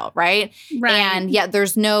himself out, right? And yet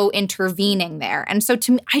there's no intervening there. And so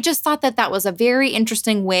to me, I just thought that was a very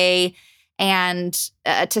interesting way and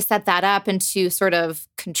to set that up and to sort of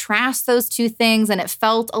contrast those two things. And it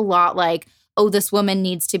felt a lot like, oh, this woman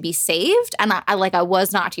needs to be saved. And I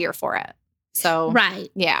was not here for it. So,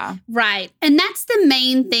 yeah. Right. And that's the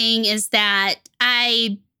main thing, is that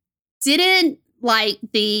I didn't like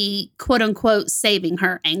the quote unquote saving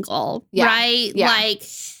her angle. Yeah. Right. Yeah. Like,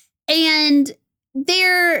 and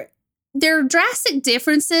there are drastic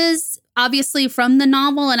differences, obviously, from the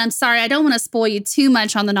novel. And I'm sorry, I don't want to spoil you too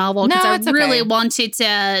much on the novel, because I really want you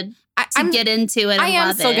to get into it. And I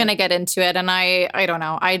am still going to get into it. And I don't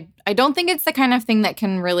know. I don't think it's the kind of thing that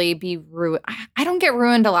can really be ruined. I don't get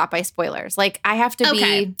ruined a lot by spoilers. Like, I have to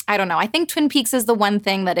be, I don't know. I think Twin Peaks is the one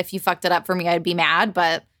thing that if you fucked it up for me, I'd be mad,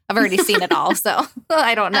 but I've already seen it all. So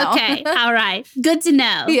I don't know. Okay. All right. Good to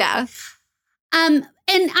know. Yeah. And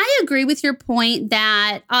I agree with your point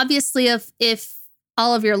that obviously if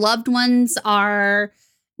all of your loved ones are,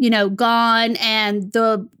 you know, gone and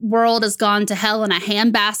the world has gone to hell in a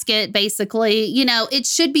handbasket, basically, you know, it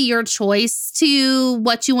should be your choice to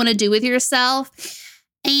what you want to do with yourself.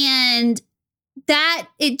 And that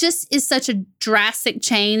it just is such a drastic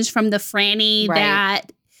change from the Franny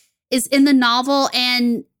that is in the novel.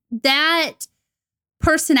 And that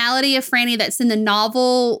personality of Franny that's in the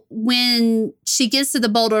novel, when she gets to the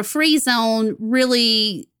Boulder Free Zone,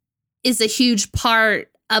 really is a huge part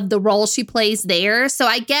of the role she plays there. So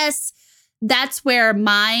I guess that's where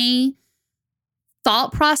my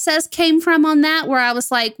thought process came from on that, where I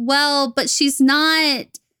was like, well, but she's not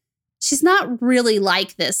really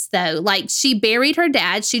like this though. Like, she buried her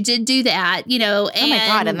dad. She did do that, and oh my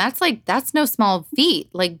God. And that's no small feat.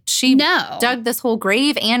 Like, she dug this whole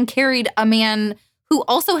grave and carried a man who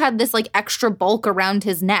also had this like extra bulk around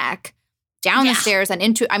his neck down the stairs and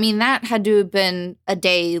into, I mean, that had to have been a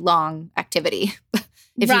day-long activity, if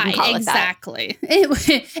you can call it that. Exactly.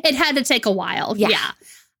 It had to take a while. Yeah.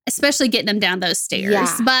 Especially getting them down those stairs.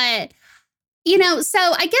 Yeah. But, so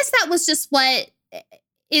I guess that was just what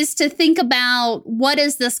is to think about, what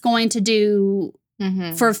is this going to do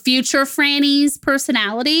for future Franny's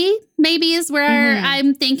personality, maybe is where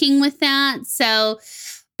I'm thinking with that. So,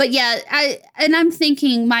 but yeah, I'm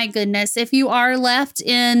thinking, my goodness, if you are left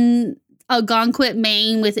in Algonquin,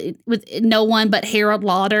 Maine with no one but Harold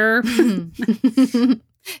Lauder,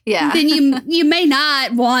 yeah, then you may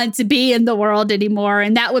not want to be in the world anymore,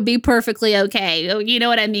 and that would be perfectly okay. You know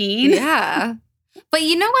what I mean? Yeah. But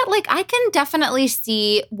you know what? Like, I can definitely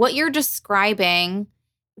see what you're describing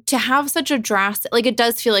to have such a drastic, like, it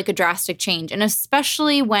does feel like a drastic change. And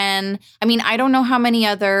especially when, I mean, I don't know how many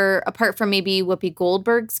other, apart from maybe Whoopi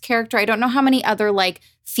Goldberg's character, I don't know how many other like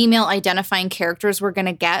female identifying characters we're going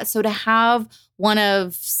to get. So to have one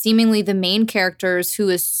of seemingly the main characters who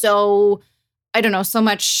is so, I don't know, so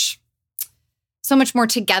much more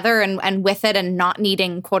together and with it and not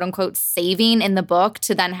needing quote unquote saving in the book,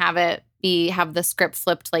 to then have the script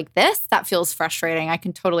flipped like this, that feels frustrating. I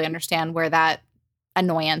can totally understand where that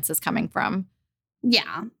annoyance is coming from.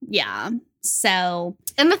 Yeah. So,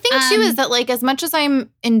 and the thing too is that, like, as much as I'm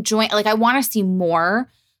enjoying, like, I want to see more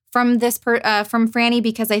from this from Franny,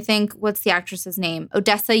 because I think, what's the actress's name?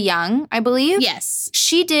 Odessa Young, I believe. Yes,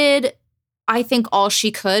 she did, I think, all she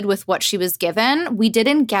could with what she was given. We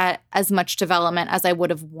didn't get as much development as I would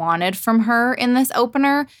have wanted from her in this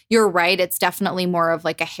opener. You're right. It's definitely more of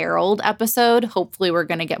like a Harold episode. Hopefully we're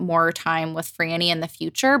going to get more time with Franny in the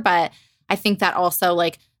future. But I think that also,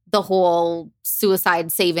 like, the whole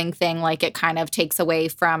suicide saving thing, like, it kind of takes away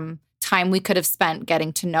from time we could have spent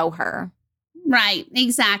getting to know her. Right.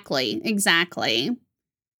 Exactly.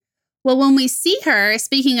 Well, when we see her,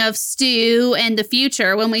 speaking of Stu and the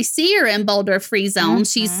future, when we see her in Boulder Free Zone,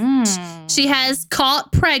 she has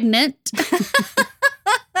caught pregnant.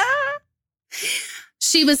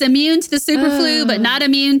 She was immune to the super flu, but not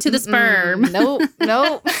immune to the sperm. Nope.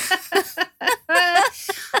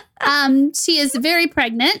 She is very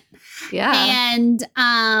pregnant. Yeah. And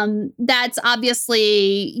that's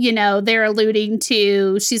obviously, they're alluding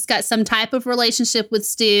to, she's got some type of relationship with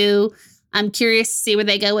Stu. I'm curious to see where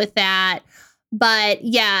they go with that. But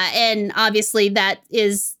yeah, and obviously that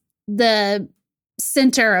is the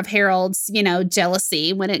center of Harold's,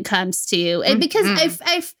 jealousy when it comes to, and because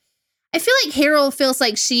I feel like Harold feels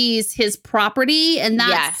like she's his property, and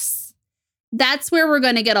that's where we're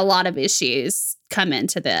going to get a lot of issues come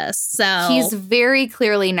into this. So he's very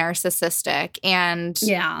clearly narcissistic. And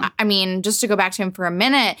I mean, just to go back to him for a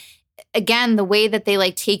minute, again, the way that they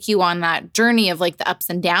like take you on that journey of like the ups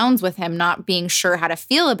and downs with him, not being sure how to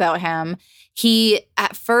feel about him. He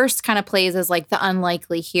at first kind of plays as like the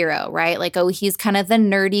unlikely hero, right? Like, oh, he's kind of the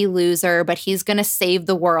nerdy loser, but he's going to save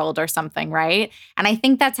the world or something, right? And I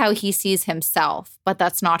think that's how he sees himself, but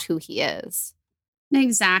that's not who he is.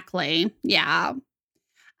 Exactly. Yeah.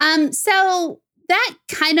 So that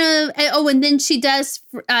kind of, and then she does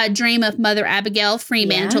dream of Mother Abigail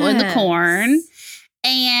Fremantle in the corn.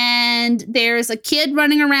 And there's a kid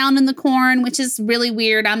running around in the corn, which is really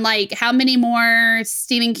weird. I'm like, how many more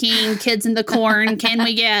Stephen King kids in the corn can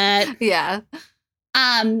we get? Yeah.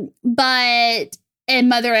 And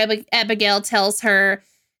Mother Abigail tells her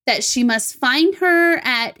that she must find her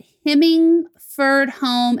at Hemingford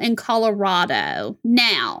home in Colorado.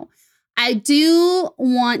 Now, I do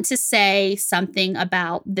want to say something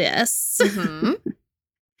about this.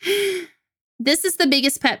 This is the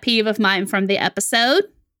biggest pet peeve of mine from the episode.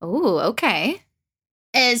 Oh, okay.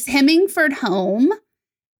 As Hemingford home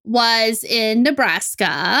was in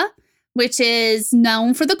Nebraska, which is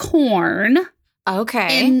known for the corn.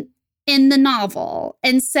 Okay. In the novel.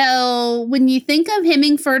 And so when you think of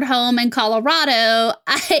Hemingford home in Colorado,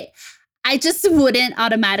 I just wouldn't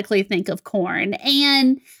automatically think of corn.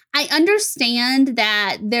 And I understand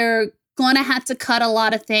that they're going to have to cut a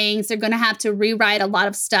lot of things. They're going to have to rewrite a lot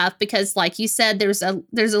of stuff because, like you said, there's a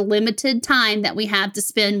limited time that we have to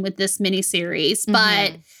spend with this miniseries.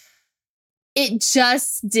 But it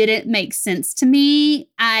just didn't make sense to me.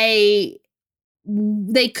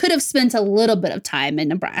 They could have spent a little bit of time in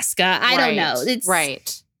Nebraska. I don't know.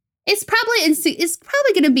 It's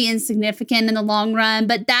probably going to be insignificant in the long run,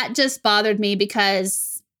 but that just bothered me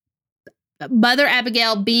because Mother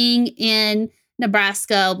Abigail being in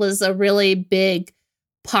Nebraska was a really big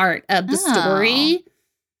part of the story.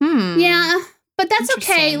 Yeah, but that's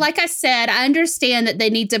okay. Like I said, I understand that they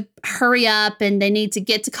need to hurry up and they need to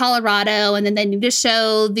get to Colorado, and then they need to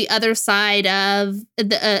show the other side of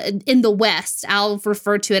in the West. I'll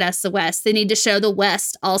refer to it as the West. They need to show the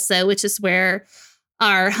West also, which is where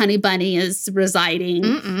our honey bunny is residing.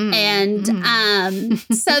 And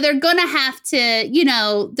so they're going to have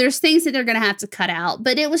to, there's things that they're going to have to cut out.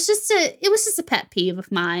 But it was just a pet peeve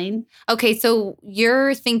of mine. Okay, so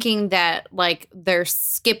you're thinking that like they're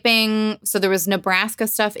skipping, so there was Nebraska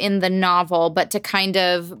stuff in the novel, but to kind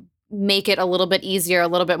of make it a little bit easier, a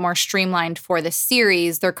little bit more streamlined for the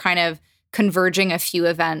series, they're kind of converging a few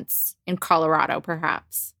events in Colorado,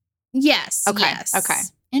 perhaps. Yes. Okay. Yes. Okay.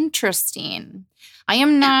 Interesting. I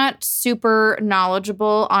am not super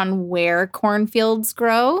knowledgeable on where cornfields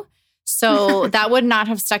grow, so that would not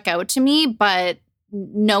have stuck out to me. But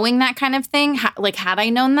knowing that kind of thing, had I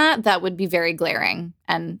known that would be very glaring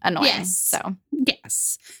and annoying. Yes. So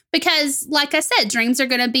yes, because like I said, dreams are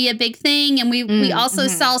going to be a big thing, and we also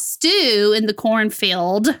saw Stu in the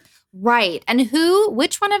cornfield, right? And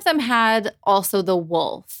which one of them had also the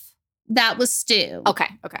wolf? That was Stu. Okay.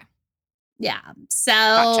 Yeah.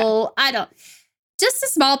 So gotcha. Just a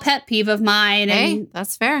small pet peeve of mine. Hey, and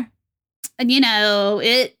that's fair. And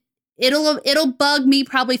it'll bug me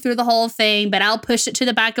probably through the whole thing, but I'll push it to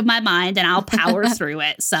the back of my mind and I'll power through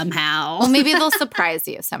it somehow. Well, maybe they'll surprise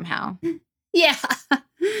you somehow. Yeah.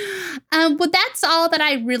 Well, that's all that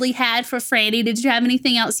I really had for Franny. Did you have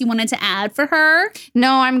anything else you wanted to add for her?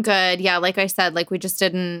 No, I'm good. Yeah, like I said, we just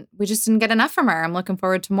didn't get enough from her. I'm looking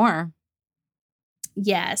forward to more.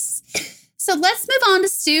 Yes. So let's move on to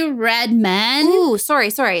Stu Redman. Ooh,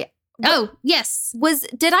 sorry. Oh, yes.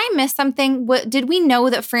 Did I miss something? Did we know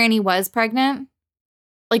that Franny was pregnant?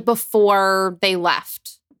 Like before they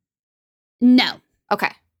left? No. Okay.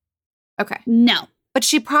 No. But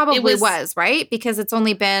she probably was, right? Because it's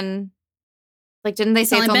only been, didn't they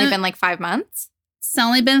say it's only been 5 months? It's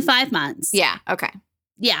only been 5 months. Yeah. Okay.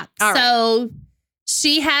 Yeah. All right.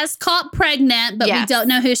 She has caught pregnant, but we don't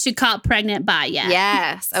know who she caught pregnant by yet.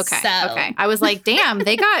 Yes. Okay. Okay. I was like, damn,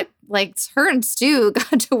 they got, her and Stu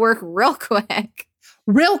got to work real quick.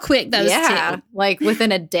 Real quick, those two.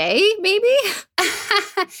 Within a day, maybe?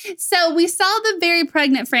 So we saw the very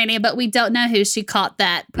pregnant Franny, but we don't know who she caught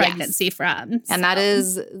that pregnancy from. And that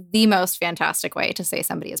is the most fantastic way to say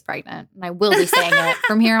somebody is pregnant. And I will be saying it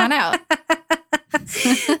from here on out.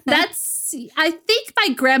 I think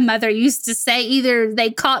my grandmother used to say either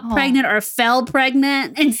they caught pregnant or fell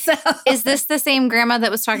pregnant. And so is this the same grandma that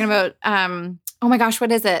was talking about, oh my gosh, what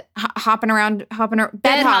is it? Hopping around,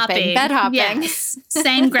 bed hopping. Yes.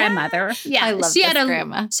 Same grandmother. Yeah. I love this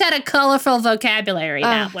grandma. She had a colorful vocabulary,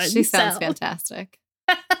 that one. She sounds fantastic.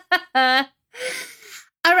 All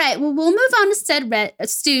right. Well, we'll move on to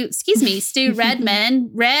Stu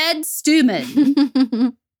Redman. Red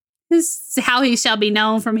Stewman. This is how he shall be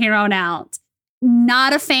known from here on out.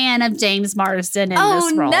 Not a fan of James Marsden in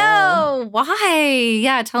this role. Oh, no. Why?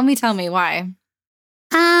 Yeah, tell me why.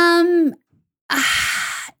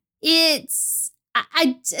 It's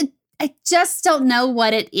I just don't know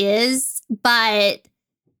what it is, but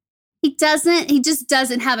he just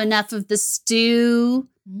doesn't have enough of the Stu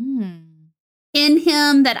in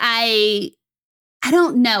him that I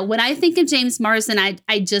don't know. When I think of James Marsden,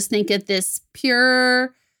 I just think of this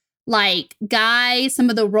pure guy, some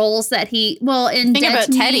of the roles that in think about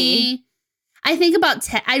Teddy. I think about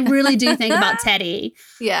I really do think about Teddy.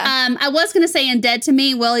 Yeah. I was going to say in Dead to Me,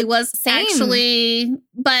 he was actually,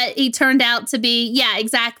 but he turned out to be, yeah,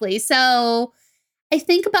 exactly. So I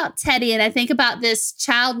think about Teddy and I think about this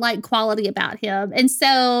childlike quality about him. And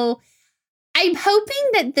so I'm hoping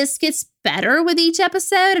that this gets better with each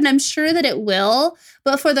episode, and I'm sure that it will.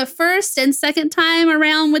 But for the first and second time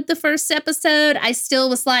around with the first episode, I still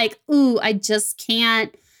was like, ooh, I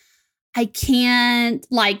can't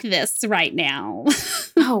like this right now.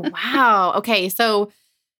 Oh, wow. Okay. So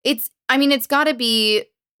it's got to be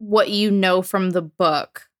what you know from the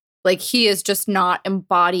book. He is just not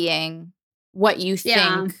embodying what you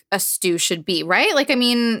think a Stu should be, right?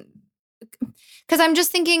 Because I'm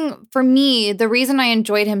just thinking, for me, the reason I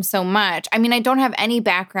enjoyed him so much, I don't have any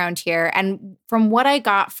background here. And from what I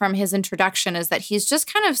got from his introduction is that he's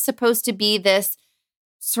just kind of supposed to be this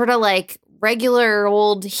sort of regular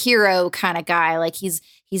old hero kind of guy. He's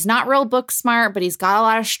not real book smart, but he's got a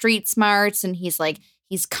lot of street smarts, and he's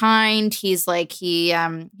kind. He's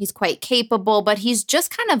quite capable, but he's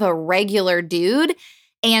just kind of a regular dude.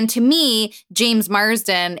 And to me, James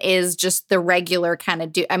Marsden is just the regular kind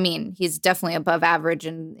of dude. I mean, he's definitely above average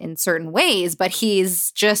in certain ways, but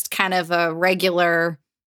he's just kind of a regular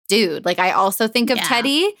dude. Like, I also think of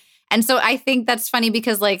Teddy. And so I think that's funny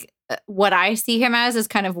because, like, what I see him as is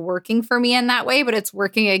kind of working for me in that way, but it's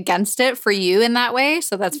working against it for you in that way.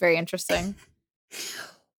 So that's very interesting.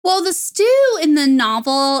 Well, the Stu in the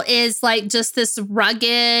novel is like just this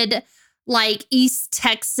rugged, like East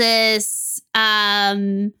Texas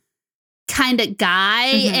kind of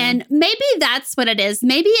guy. Mm-hmm. And maybe that's what it is.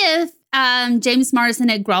 Maybe if James Marsden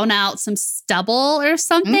had grown out some stubble or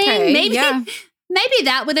something, maybe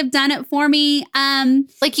that would have done it for me.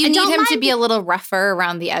 Like you need him to be a little rougher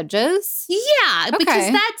around the edges? Yeah,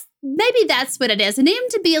 because that's what it is. I need him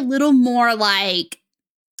to be a little more like,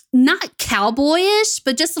 not cowboyish,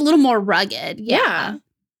 but just a little more rugged. Yeah.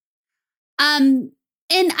 And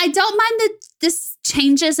I don't mind this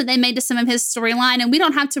changes that they made to some of his storyline. And we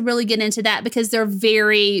don't have to really get into that because they're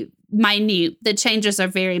very minute. The changes are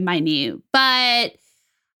very minute. But I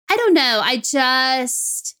don't know.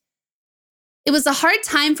 It was a hard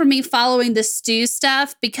time for me following the Stu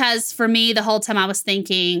stuff because for me, the whole time I was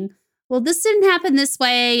thinking, well, this didn't happen this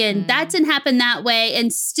way and that didn't happen that way.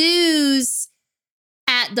 And Stu's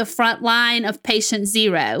at the front line of patient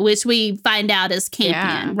zero, which we find out is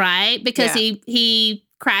Campion, right? Because he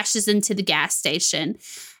crashes into the gas station.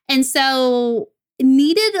 And so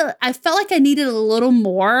I felt like I needed a little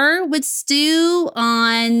more with Stu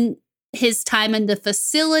on his time in the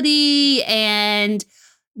facility and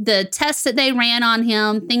the tests that they ran on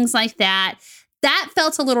him, things like that. That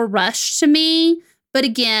felt a little rushed to me. But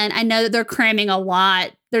again, I know that they're cramming a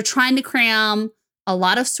lot. They're trying to cram a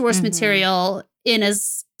lot of source material in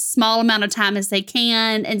as small amount of time as they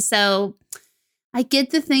can. And so I get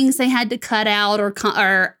the things they had to cut out or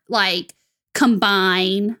like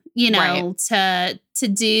combine, to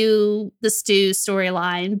do the Stu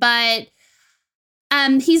storyline. But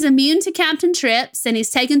he's immune to Captain Trips and he's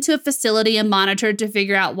taken to a facility and monitored to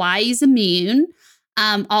figure out why he's immune.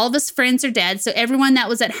 All of his friends are dead. So everyone that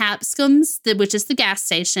was at Hanscom's, which is the gas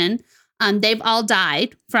station, they've all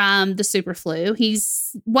died from the super flu.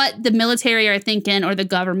 He's what the military are thinking or the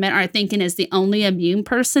government are thinking is the only immune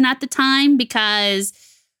person at the time because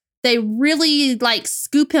they really like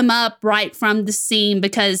scoop him up right from the scene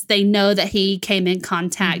because they know that he came in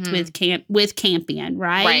contact with Campion,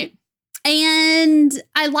 right? Right. And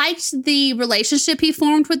I liked the relationship he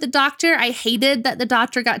formed with the doctor. I hated that the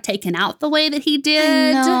doctor got taken out the way that he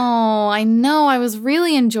did. I know. I was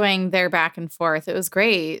really enjoying their back and forth. It was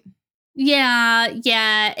great.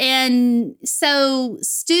 Yeah. And so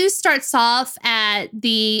Stu starts off at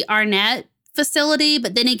the Arnett facility,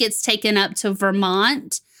 but then he gets taken up to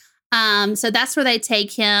Vermont. So that's where they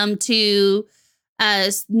take him to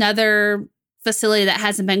another facility that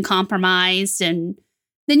hasn't been compromised. And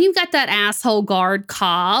then you've got that asshole guard,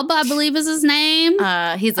 Cobb, I believe is his name.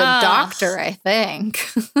 He's a doctor, I think.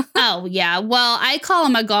 Oh, yeah. Well, I call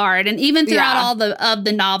him a guard. And even throughout all of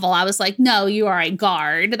the novel, I was like, no, you are a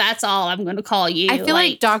guard. That's all I'm going to call you. I feel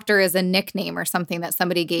like doctor is a nickname or something that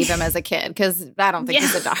somebody gave him as a kid because I don't think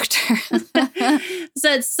he's a doctor.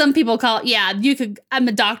 So some people call it, I'm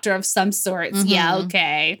a doctor of some sorts. Yeah,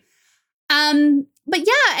 okay. But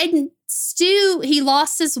yeah, and Stu, he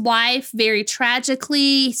lost his wife very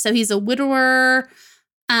tragically. So he's a widower.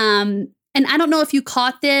 And I don't know if you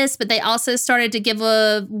caught this, but they also started to give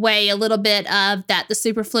away a little bit of that the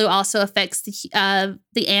super flu also affects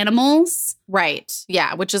the animals. Right.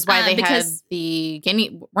 Yeah. Which is why they had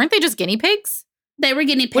weren't they just guinea pigs? They were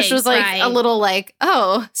guinea pigs. Which was like a little like,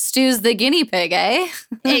 oh, Stu's the guinea pig, eh?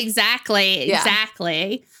 Exactly.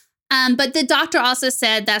 But the doctor also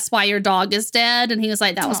said, that's why your dog is dead. And he was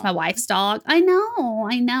like, that was my wife's dog. I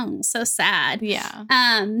know. So sad. Yeah.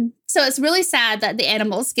 So it's really sad that the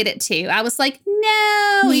animals get it too. I was like,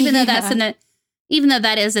 no, even though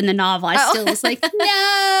that is in the novel, I still was like,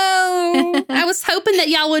 no. I was hoping that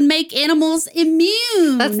y'all would make animals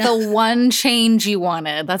immune. That's the one change you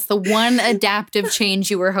wanted. That's the one adaptive change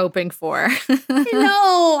you were hoping for.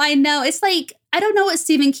 I know. It's like, I don't know what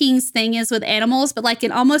Stephen King's thing is with animals, but like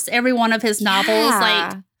in almost every one of his novels,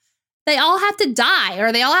 like they all have to die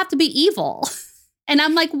or they all have to be evil. And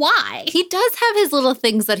I'm like, why? He does have his little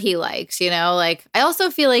things that he likes, Like I also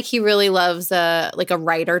feel like he really loves a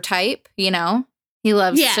writer type, He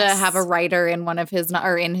loves to have a writer in one of his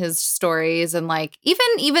or in his stories, and like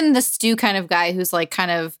even the Stu kind of guy who's like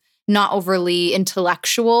kind of not overly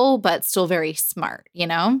intellectual but still very smart,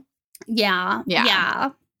 Yeah.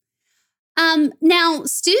 Now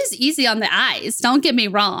Stu's easy on the eyes. Don't get me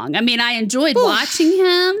wrong. I mean, I enjoyed watching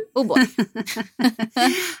him. Oh boy.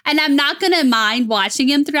 And I'm not going to mind watching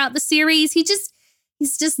him throughout the series. He's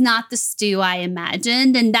just not the Stu I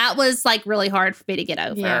imagined. And that was like really hard for me to get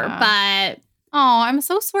over. Yeah. But oh, I'm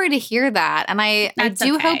so sorry to hear that. And I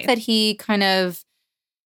do okay. hope that he kind of,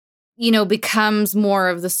 becomes more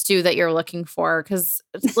of the Stu that you're looking for. Because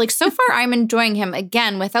like so far I'm enjoying him,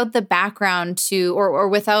 again, without the background to or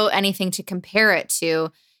without anything to compare it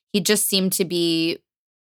to. He just seemed to be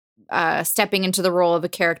stepping into the role of a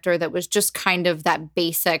character that was just kind of that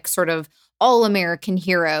basic sort of all-American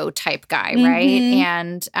hero type guy, right?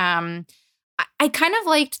 And I kind of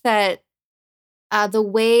liked that the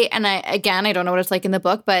way, and I don't know what it's like in the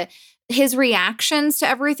book, but his reactions to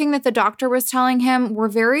everything that the doctor was telling him were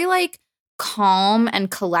very like calm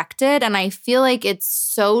and collected. And I feel like it's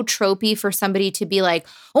so tropey for somebody to be like,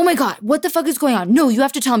 oh my God, what the fuck is going on? No, you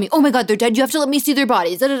have to tell me. Oh my God, they're dead. You have to let me see their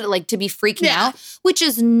bodies. Like to be freaking out, which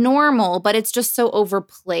is normal, but it's just so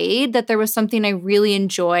overplayed that there was something I really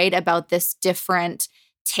enjoyed about this different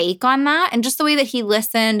take on that. And just the way that he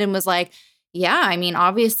listened and was like, yeah, I mean,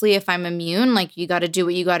 obviously, if I'm immune, like you got to do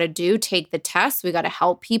what you got to do, take the test. We got to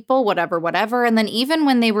help people, whatever. And then even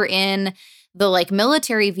when they were in the like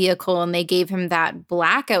military vehicle and they gave him that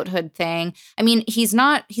blackout hood thing, I mean, he's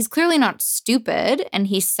clearly not stupid. And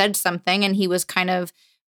he said something and he was kind of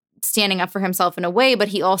standing up for himself in a way, but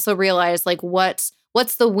he also realized like, what's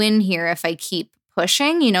the win here if I keep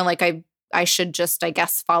pushing? Like I should just, I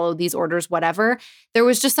guess, follow these orders, whatever. There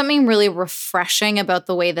was just something really refreshing about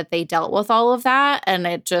the way that they dealt with all of that. And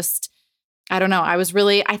it just, I don't know.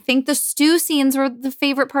 I think the Stu scenes were the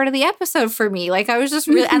favorite part of the episode for me. Like I was just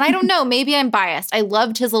really, and I don't know, maybe I'm biased. I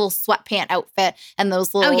loved his little sweatpant outfit and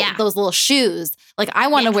those little shoes. Like I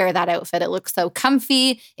want to wear that outfit. It looks so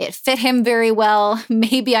comfy. It fit him very well.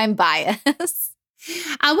 Maybe I'm biased.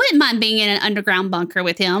 I wouldn't mind being in an underground bunker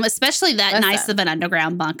with him, especially that nice of an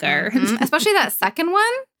underground bunker. Especially that second one.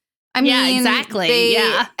 I mean, yeah, exactly.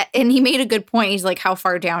 And he made a good point. He's like, how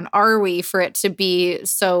far down are we for it to be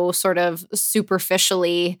so sort of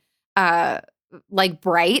superficially like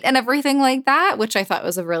bright and everything like that, which I thought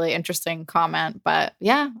was a really interesting comment. But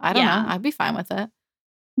yeah, I don't know. I'd be fine with it.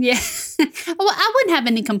 Yeah. Well, I wouldn't have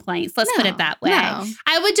any complaints. Let's put it that way. No.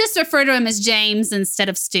 I would just refer to him as James instead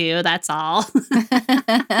of Stu. That's all.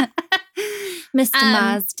 Mr.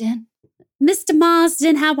 Marsden. Mr.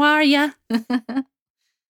 Marsden, how are you?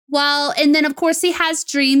 Well, and then, of course, he has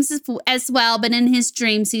dreams as well. But in his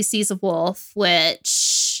dreams, he sees a wolf,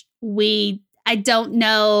 which I don't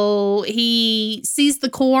know. He sees the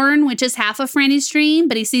corn, which is half of Franny's dream,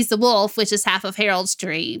 but he sees the wolf, which is half of Harold's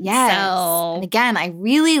dream. Yes. So, and again, I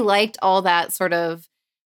really liked all that sort of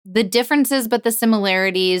the differences, but the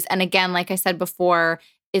similarities. And again, like I said before,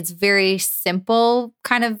 it's very simple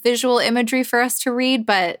kind of visual imagery for us to read,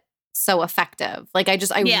 but so effective. Like I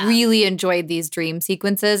really enjoyed these dream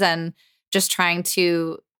sequences and just trying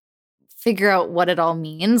to figure out what it all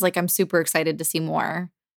means. Like I'm super excited to see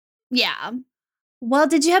more. Yeah. Well,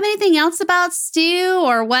 did you have anything else about Stu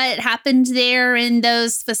or what happened there in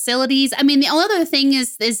those facilities? I mean, the only other thing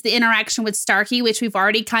is the interaction with Starkey, which we've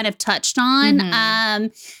already kind of touched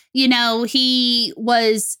on. He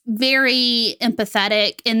was very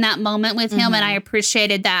empathetic in that moment with him, and I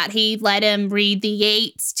appreciated that. He let him read the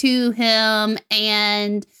Yeats to him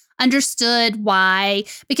and understood why,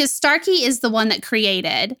 because Starkey is the one that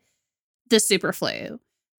created the super flu.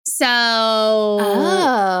 So,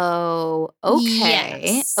 okay.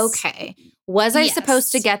 Yes. Okay. Was I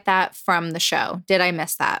supposed to get that from the show? Did I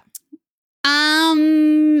miss that?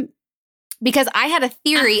 Because I had a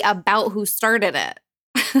theory about who started it.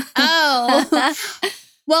 Oh.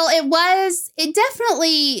 Well, it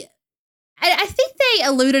definitely, I think they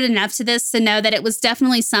alluded enough to this to know that it was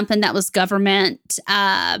definitely something that was government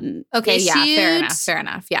okay, issued. Yeah, fair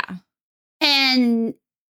enough, yeah. And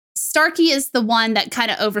Starkey is the one that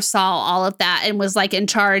kind of oversaw all of that and was like in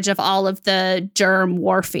charge of all of the germ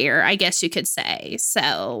warfare, I guess you could say.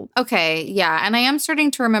 So, okay, yeah. And I am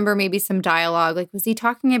starting to remember maybe some dialogue. Like, was he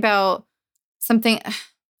talking about something?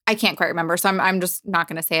 I can't quite remember. So I'm just not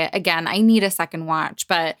going to say it again. I need a second watch.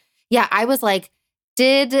 But yeah, I was like,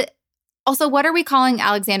 also, what are we calling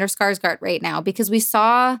Alexander Skarsgård right now? Because we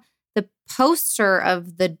saw the poster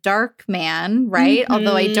of the Dark Man, right?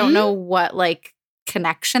 Although I don't know what like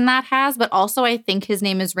connection that has, but also I think his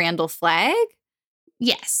name is Randall Flagg.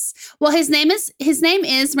 Yes. Well, his name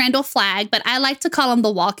is Randall Flagg, but I like to call him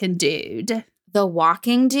the Walking Dude. The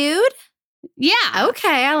Walking Dude? Yeah.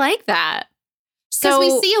 Okay, I like that. Because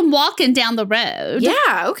we see him walking down the road.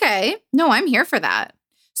 Yeah, okay. No, I'm here for that.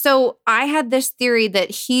 So I had this theory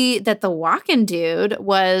that the walking dude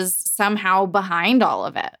was somehow behind all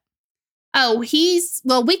of it. Oh,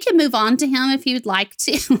 we can move on to him if you'd like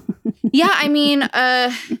to. Yeah, I mean,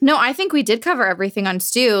 no, I think we did cover everything on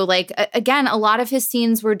Stu. Like, again, a lot of his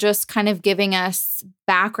scenes were just kind of giving us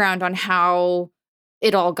background on how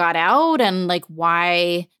it all got out and like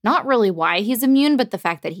why, not really why he's immune, but the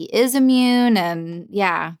fact that he is immune. And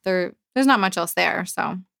yeah, there's not much else there.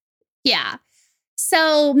 So, yeah.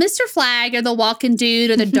 So Mr. Flag or the walking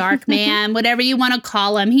dude or the dark man, whatever you want to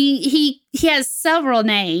call him, he has several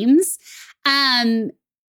names.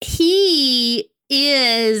 He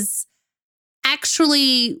is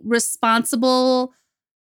actually responsible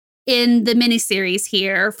in the miniseries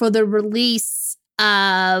here for the release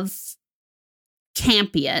of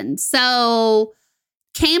Campion. So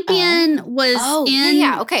Campion was in...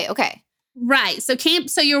 Yeah, okay. Right. So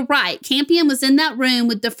you're right. Campion was in that room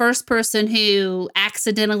with the first person who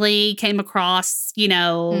accidentally came across,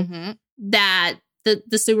 that the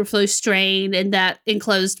superflu strain in that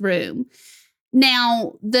enclosed room.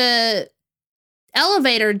 Now, the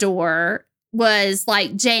elevator door was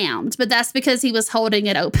like jammed, but that's because he was holding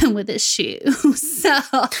it open with his shoe.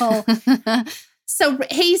 So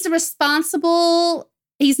he's responsible.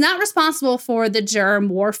 He's not responsible for the germ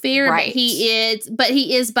warfare, right. but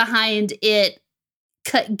he is behind it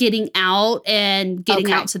getting out and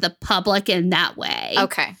getting out to the public in that way.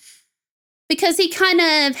 Okay. Because he kind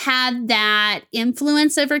of had that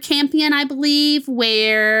influence over Campion, I believe,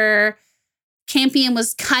 where Campion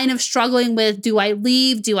was kind of struggling with, do I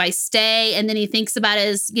leave? Do I stay? And then he thinks about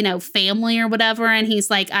his, family or whatever. And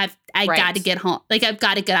he's like, I got to get home. Like, I've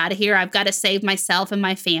got to get out of here. I've got to save myself and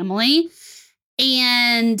my family.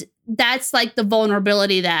 And that's like the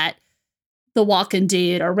vulnerability that the walking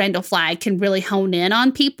dude or Randall Flagg can really hone in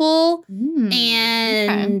on people.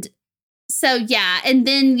 And so, yeah. And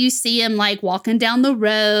then you see him like walking down the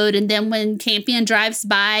road. And then when Campion drives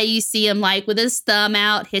by, you see him like with his thumb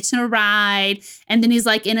out, hitching a ride. And then he's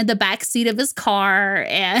like in the back seat of his car.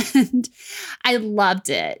 And I loved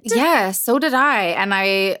it. Yeah, so did I. And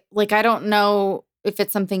I don't know if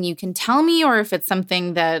it's something you can tell me or if it's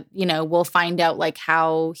something that, we'll find out like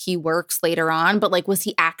how he works later on. But like, was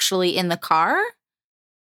he actually in the car?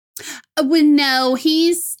 Well, no,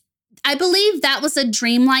 I believe that was a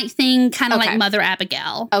dreamlike thing, kind of like Mother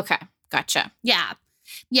Abigail. Okay, gotcha. Yeah.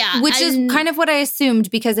 Which is kind of what I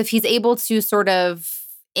assumed, because if he's able to sort of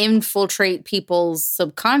infiltrate people's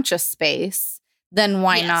subconscious space, then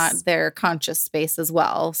why not their conscious space as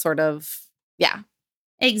well? Sort of, yeah.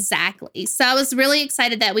 Exactly. So I was really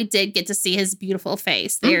excited that we did get to see his beautiful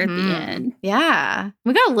face there at the end. Yeah.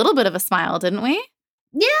 We got a little bit of a smile, didn't we?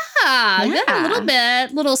 Yeah. Got a little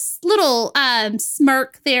bit. Little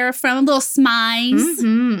smirk there from a little smize.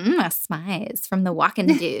 A smize from the walking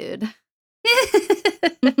dude.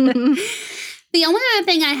 The only other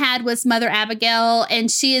thing I had was Mother Abigail,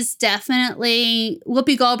 and she is definitely,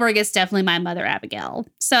 Whoopi Goldberg is definitely my Mother Abigail.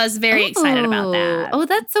 So I was very excited about that. Oh,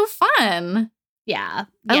 that's so fun. Yeah.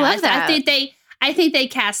 I love that. I think they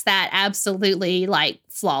cast that absolutely like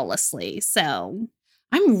flawlessly. So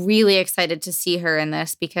I'm really excited to see her in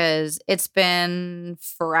this because it's been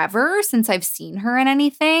forever since I've seen her in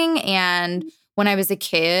anything. And when I was a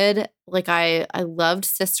kid, like I loved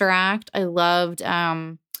Sister Act. I loved,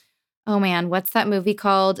 oh man, what's that movie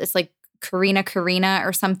called? It's like Karina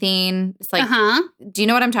or something. It's like, do you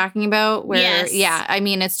know what I'm talking about? Where, yes. Yeah, I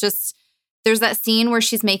mean, it's just, there's that scene where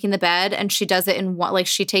she's making the bed and she does it in one, like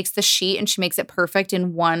she takes the sheet and she makes it perfect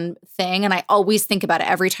in one thing. And I always think about it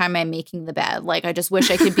every time I'm making the bed. Like, I just wish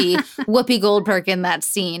I could be Whoopi Goldberg in that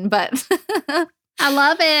scene, but I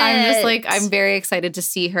love it. I'm just like, I'm very excited to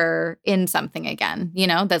see her in something again,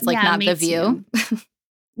 that's like not The View.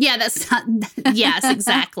 Yeah, that's not, yes,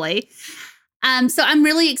 exactly. So I'm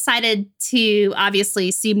really excited to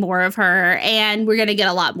obviously see more of her, and we're going to get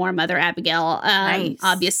a lot more Mother Abigail, nice.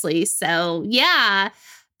 Obviously. So yeah,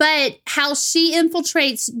 but how she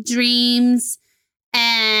infiltrates dreams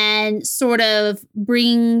and sort of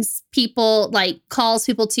brings people, like calls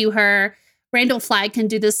people to her. Randall Flagg can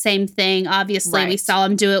do the same thing. Obviously, we saw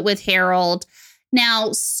him do it with Harold.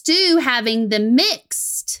 Now, Stu having the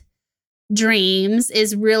mixed dreams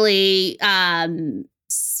is really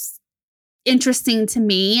interesting to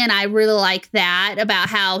me, and I really like that about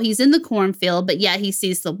how he's in the cornfield, but yeah, he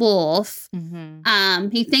sees the wolf.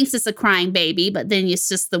 He thinks it's a crying baby, but then it's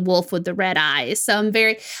just the wolf with the red eyes. So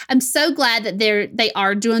I'm so glad that they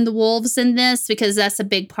are doing the wolves in this, because that's a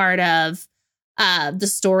big part of the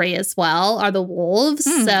story as well, are the wolves.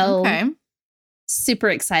 So super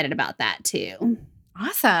excited about that too.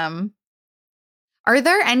 Awesome. Are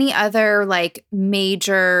there any other like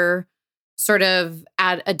major sort of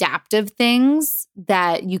adaptive things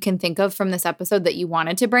that you can think of from this episode that you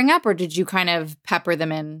wanted to bring up, or did you kind of pepper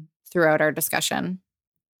them in throughout our discussion?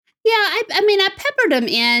 Yeah, I mean, I peppered them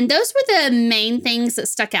in. Those were the main things that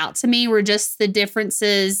stuck out to me, were just the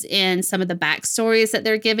differences in some of the backstories that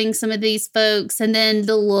they're giving some of these folks, and then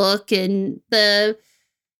the look and the,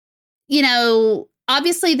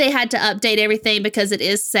 obviously they had to update everything because it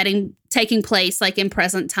is taking place like in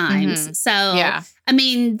present times. Mhm. So, Yeah. I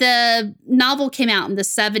mean, the novel came out in the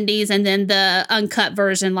 70s and then the uncut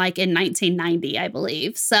version like in 1990, I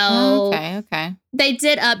believe. So Okay. they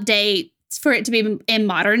did update for it to be in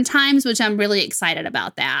modern times, which I'm really excited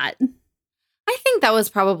about that. I think that was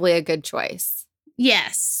probably a good choice.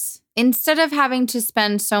 Yes. Instead of having to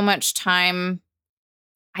spend so much time,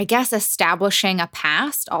 I guess, establishing a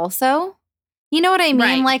past also. You know what I mean?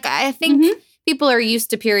 Right. Like, I think Mhm. people are used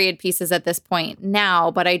to period pieces at this point now,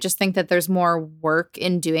 but I just think that there's more work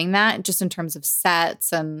in doing that, just in terms of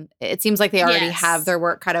sets. And it seems like they already Yes. have their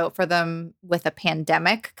work cut out for them with a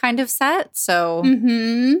pandemic kind of set. So,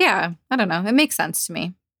 Mhm. yeah, I don't know. It makes sense to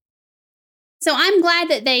me. So I'm glad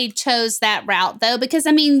that they chose that route, though, because,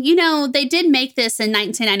 I mean, they did make this in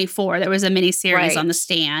 1994. There was a miniseries on The Right.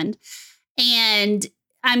 Stand. And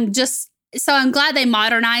I'm glad they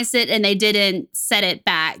modernized it and they didn't set it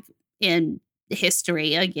back in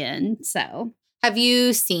history again. So Have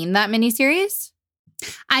you seen that miniseries?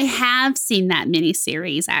 I have seen that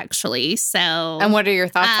miniseries, actually. So, And what are your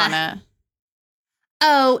thoughts on it?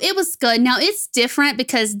 oh, it was good. Now, it's different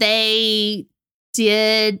because the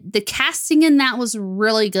casting in that was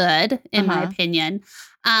really good, in my opinion.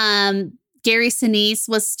 Gary Sinise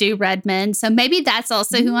was Stu Redmond. So maybe that's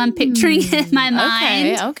also who I'm picturing in my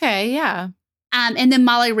mind. Okay, yeah. And then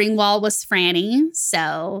Molly Ringwald was Franny.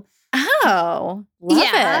 So, Oh,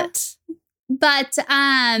 love it. but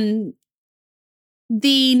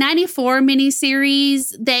the 94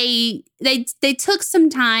 miniseries, they took some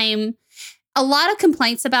time. A lot of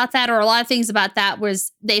complaints about that, or a lot of things about that,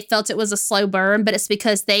 was they felt it was a slow burn, but it's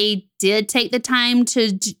because they did take the time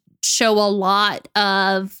to show a lot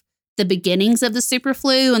of the beginnings of the super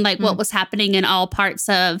flu and like what was happening in all parts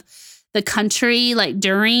of the country, like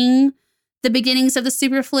during the beginnings of the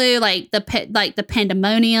super flu, like the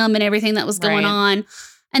pandemonium and everything that was going on.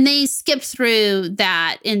 And they skipped through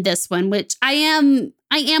that in this one, which I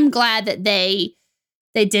am glad that they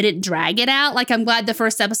didn't drag it out. Like, I'm glad the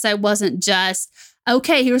first episode wasn't just,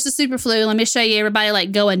 okay, here's the super flu. Let me show you everybody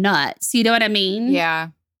like going nuts. You know what I mean? Yeah.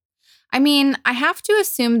 I mean, I have to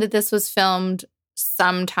assume that this was filmed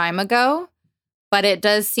some time ago, but it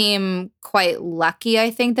does seem quite lucky,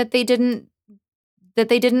 I think, that they didn't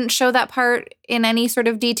show that part in any sort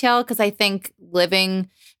of detail, because I think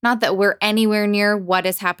not that we're anywhere near what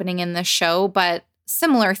is happening in this show, but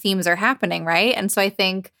similar themes are happening, right? And so I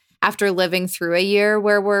think after living through a year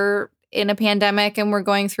where we're in a pandemic and we're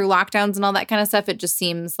going through lockdowns and all that kind of stuff, it just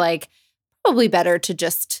seems like probably better to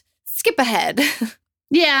just skip ahead.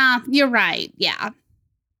 Yeah, you're right. Yeah.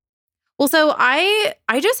 Well, so I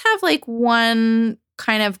just have like one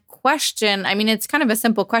kind of question. I mean, it's kind of a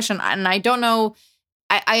simple question, and I don't know.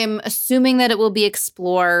 I am assuming that it will be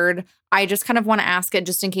explored. I just kind of want to ask it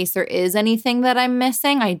just in case there is anything that I'm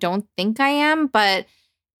missing. I don't think I am, but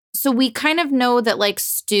so we kind of know that like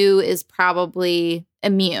Stu is probably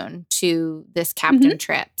immune to this Captain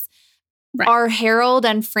Trips. Right. Are Harold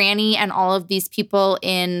and Franny and all of these people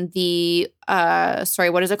in the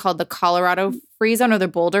what is it called? The Colorado Free Zone or the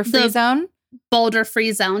Boulder Free Zone? Boulder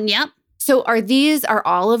Free Zone, yep. So are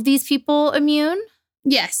all of these people immune?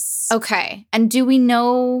 Yes. Okay. And do we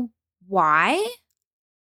know why?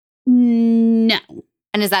 No.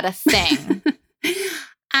 And is that a thing?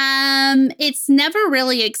 It's never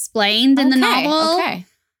really explained in the novel. Okay.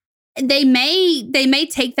 They may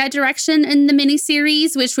take that direction in the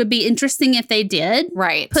miniseries, which would be interesting if they did.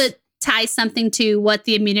 Right. Tie something to what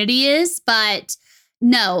the immunity is, but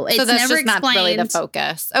no, it's never explained. Not really the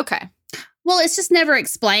focus. Okay. Well, it's just never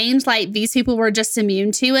explained. Like, these people were just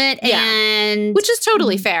immune to it. Yeah. And which is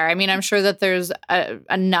totally fair. I mean, I'm sure that there's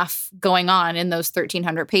enough going on in those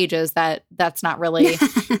 1,300 pages that's not really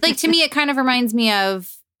like, to me, it kind of reminds me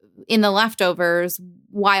of in The Leftovers,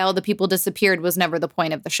 why all the people disappeared was never the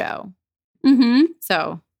point of the show. Mm-hmm.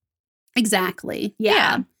 So. Exactly.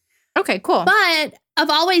 Yeah. Okay, cool. But I've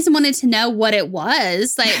always wanted to know what it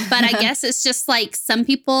was. Like, but I guess it's just like some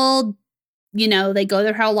people, they go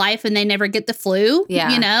their whole life and they never get the flu. Yeah.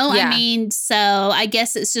 I mean, so I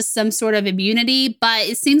guess it's just some sort of immunity, but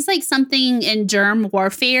it seems like something in germ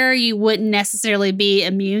warfare you wouldn't necessarily be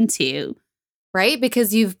immune to. right?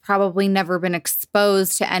 Because you've probably never been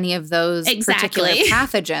exposed to any of those particular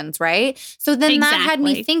pathogens, right? So then that had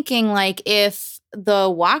me thinking, like, if the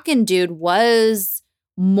walk-in dude was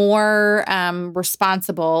more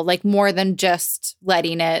responsible, like more than just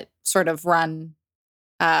letting it sort of run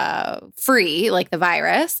free, like the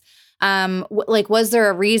virus, like, was there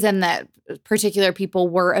a reason that particular people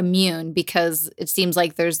were immune? Because it seems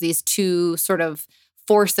like there's these two sort of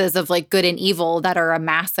forces of like good and evil that are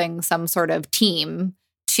amassing some sort of team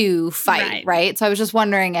to fight, right? So I was just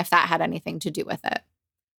wondering if that had anything to do with it.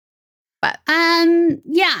 But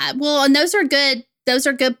yeah, well, and those are good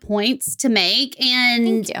points to make.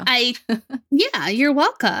 And thank you. Yeah, you're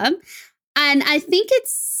welcome. And I think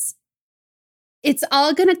it's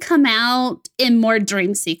all going to come out in more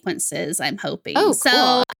dream sequences, I'm hoping. Oh, so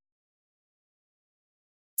cool.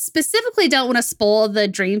 Specifically don't want to spoil the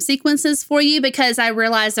dream sequences for you because I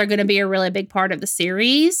realize they're going to be a really big part of the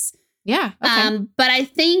series. Yeah. Okay. But I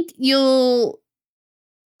think you'll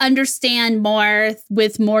understand more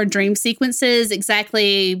with more dream sequences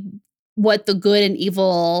exactly what the good and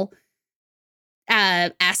evil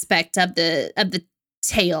aspect of the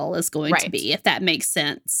tale is going to be, if that makes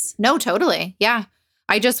sense. No, totally. Yeah.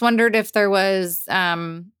 I just wondered if there was,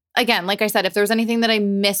 again, like I said, if there was anything that I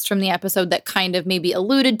missed from the episode that kind of maybe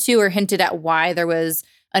alluded to or hinted at why there was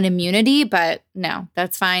an immunity, but no,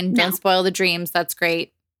 that's fine. Don't spoil the dreams. That's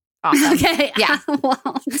great. Awesome. Okay. Yeah.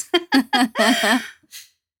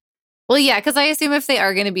 Well, yeah, because I assume if they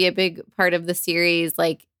are going to be a big part of the series,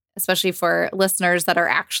 like, especially for listeners that are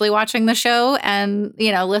actually watching the show and,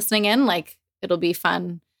 you know, listening in, like, it'll be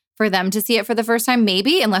fun for them to see it for the first time,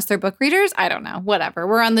 maybe, unless they're book readers. I don't know. Whatever.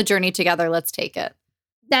 We're on the journey together. Let's take it.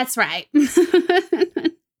 That's right.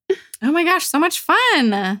 Oh my gosh, so much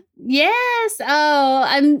fun. Yes.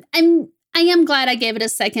 Oh, I am glad I gave it a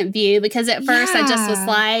second view because at first I just was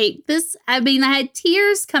like, I had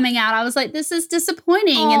tears coming out. I was like, this is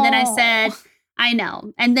disappointing. Aww. And then I said, I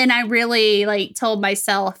know. And then I really like told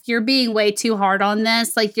myself, you're being way too hard on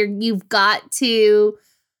this. Like you've got to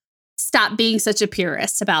stop being such a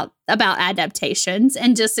purist about adaptations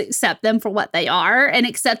and just accept them for what they are and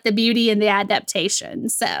accept the beauty in the adaptation.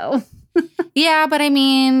 So yeah, but I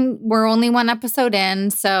mean, we're only one episode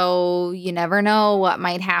in, so you never know what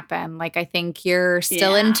might happen. Like, I think you're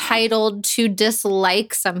still entitled to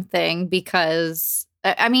dislike something because,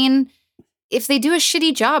 I mean, if they do a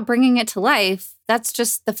shitty job bringing it to life, that's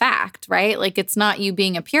just the fact, right? Like, it's not you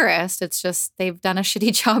being a purist. It's just they've done a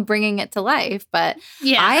shitty job bringing it to life. But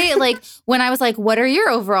when I was like, what are your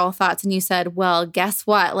overall thoughts? And you said, well, guess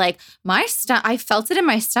what? Like, I felt it in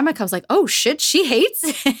my stomach. I was like, oh, shit, she hates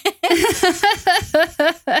it.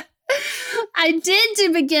 I did to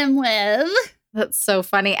begin with. That's so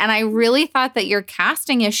funny. And I really thought that your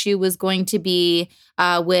casting issue was going to be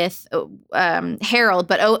with Harold,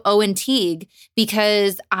 but Owen Teague,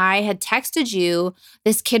 because I had texted you,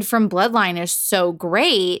 this kid from Bloodline is so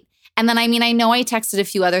great. And then, I mean, I know I texted a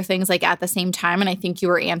few other things like at the same time, and I think you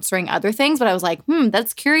were answering other things, but I was like,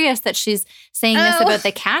 that's curious that she's saying this about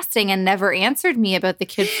the casting and never answered me about the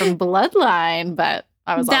kid from Bloodline, but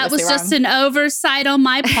I was that was just an oversight on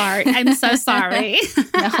my part. I'm so sorry.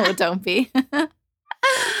 No, don't be.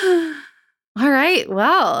 All right.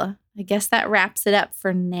 Well, I guess that wraps it up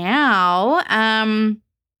for now.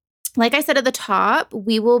 Like I said at the top,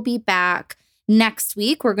 we will be back next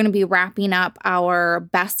week. We're going to be wrapping up our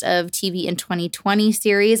Best of TV in 2020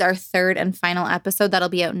 series, our third and final episode. That'll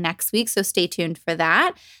be out next week, so stay tuned for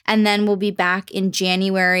that. And then we'll be back in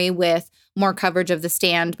January with more coverage of The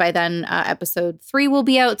Stand. By then, episode 3 will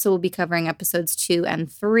be out, so we'll be covering episodes 2 and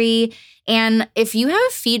 3. And if you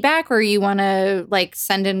have feedback or you want to like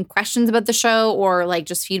send in questions about the show or like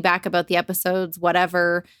just feedback about the episodes,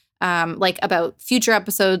 whatever, like about future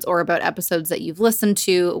episodes or about episodes that you've listened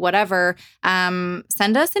to, whatever,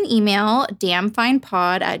 send us an email,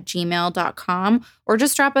 damnfinepod@gmail.com, or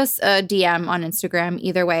just drop us a DM on Instagram,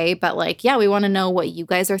 either way. But like, yeah, we want to know what you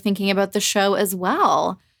guys are thinking about the show as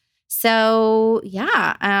well. So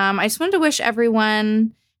yeah, I just wanted to wish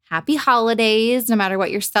everyone happy holidays, no matter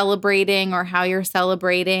what you're celebrating or how you're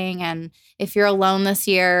celebrating. And if you're alone this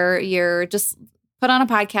year, you're just put on a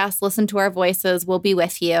podcast, listen to our voices. We'll be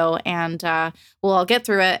with you, and we'll all get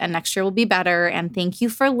through it. And next year will be better. And thank you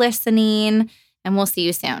for listening, and we'll see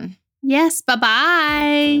you soon. Yes,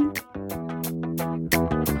 bye-bye.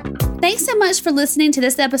 Thanks so much for listening to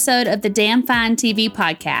this episode of the Damn Fine TV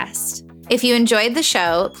podcast. If you enjoyed the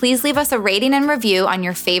show, please leave us a rating and review on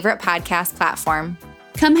your favorite podcast platform.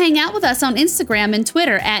 Come hang out with us on Instagram and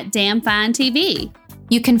Twitter @DamnFineTV.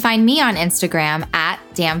 You can find me on Instagram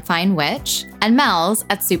 @DamnFineWitch and Mel's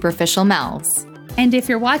 @SuperficialMels. And if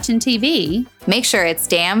you're watching TV, Make sure it's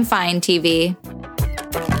Damn Fine TV.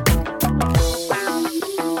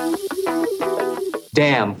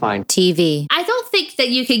 Damn Fine TV. I don't think that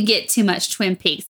you can get too much Twin Peaks.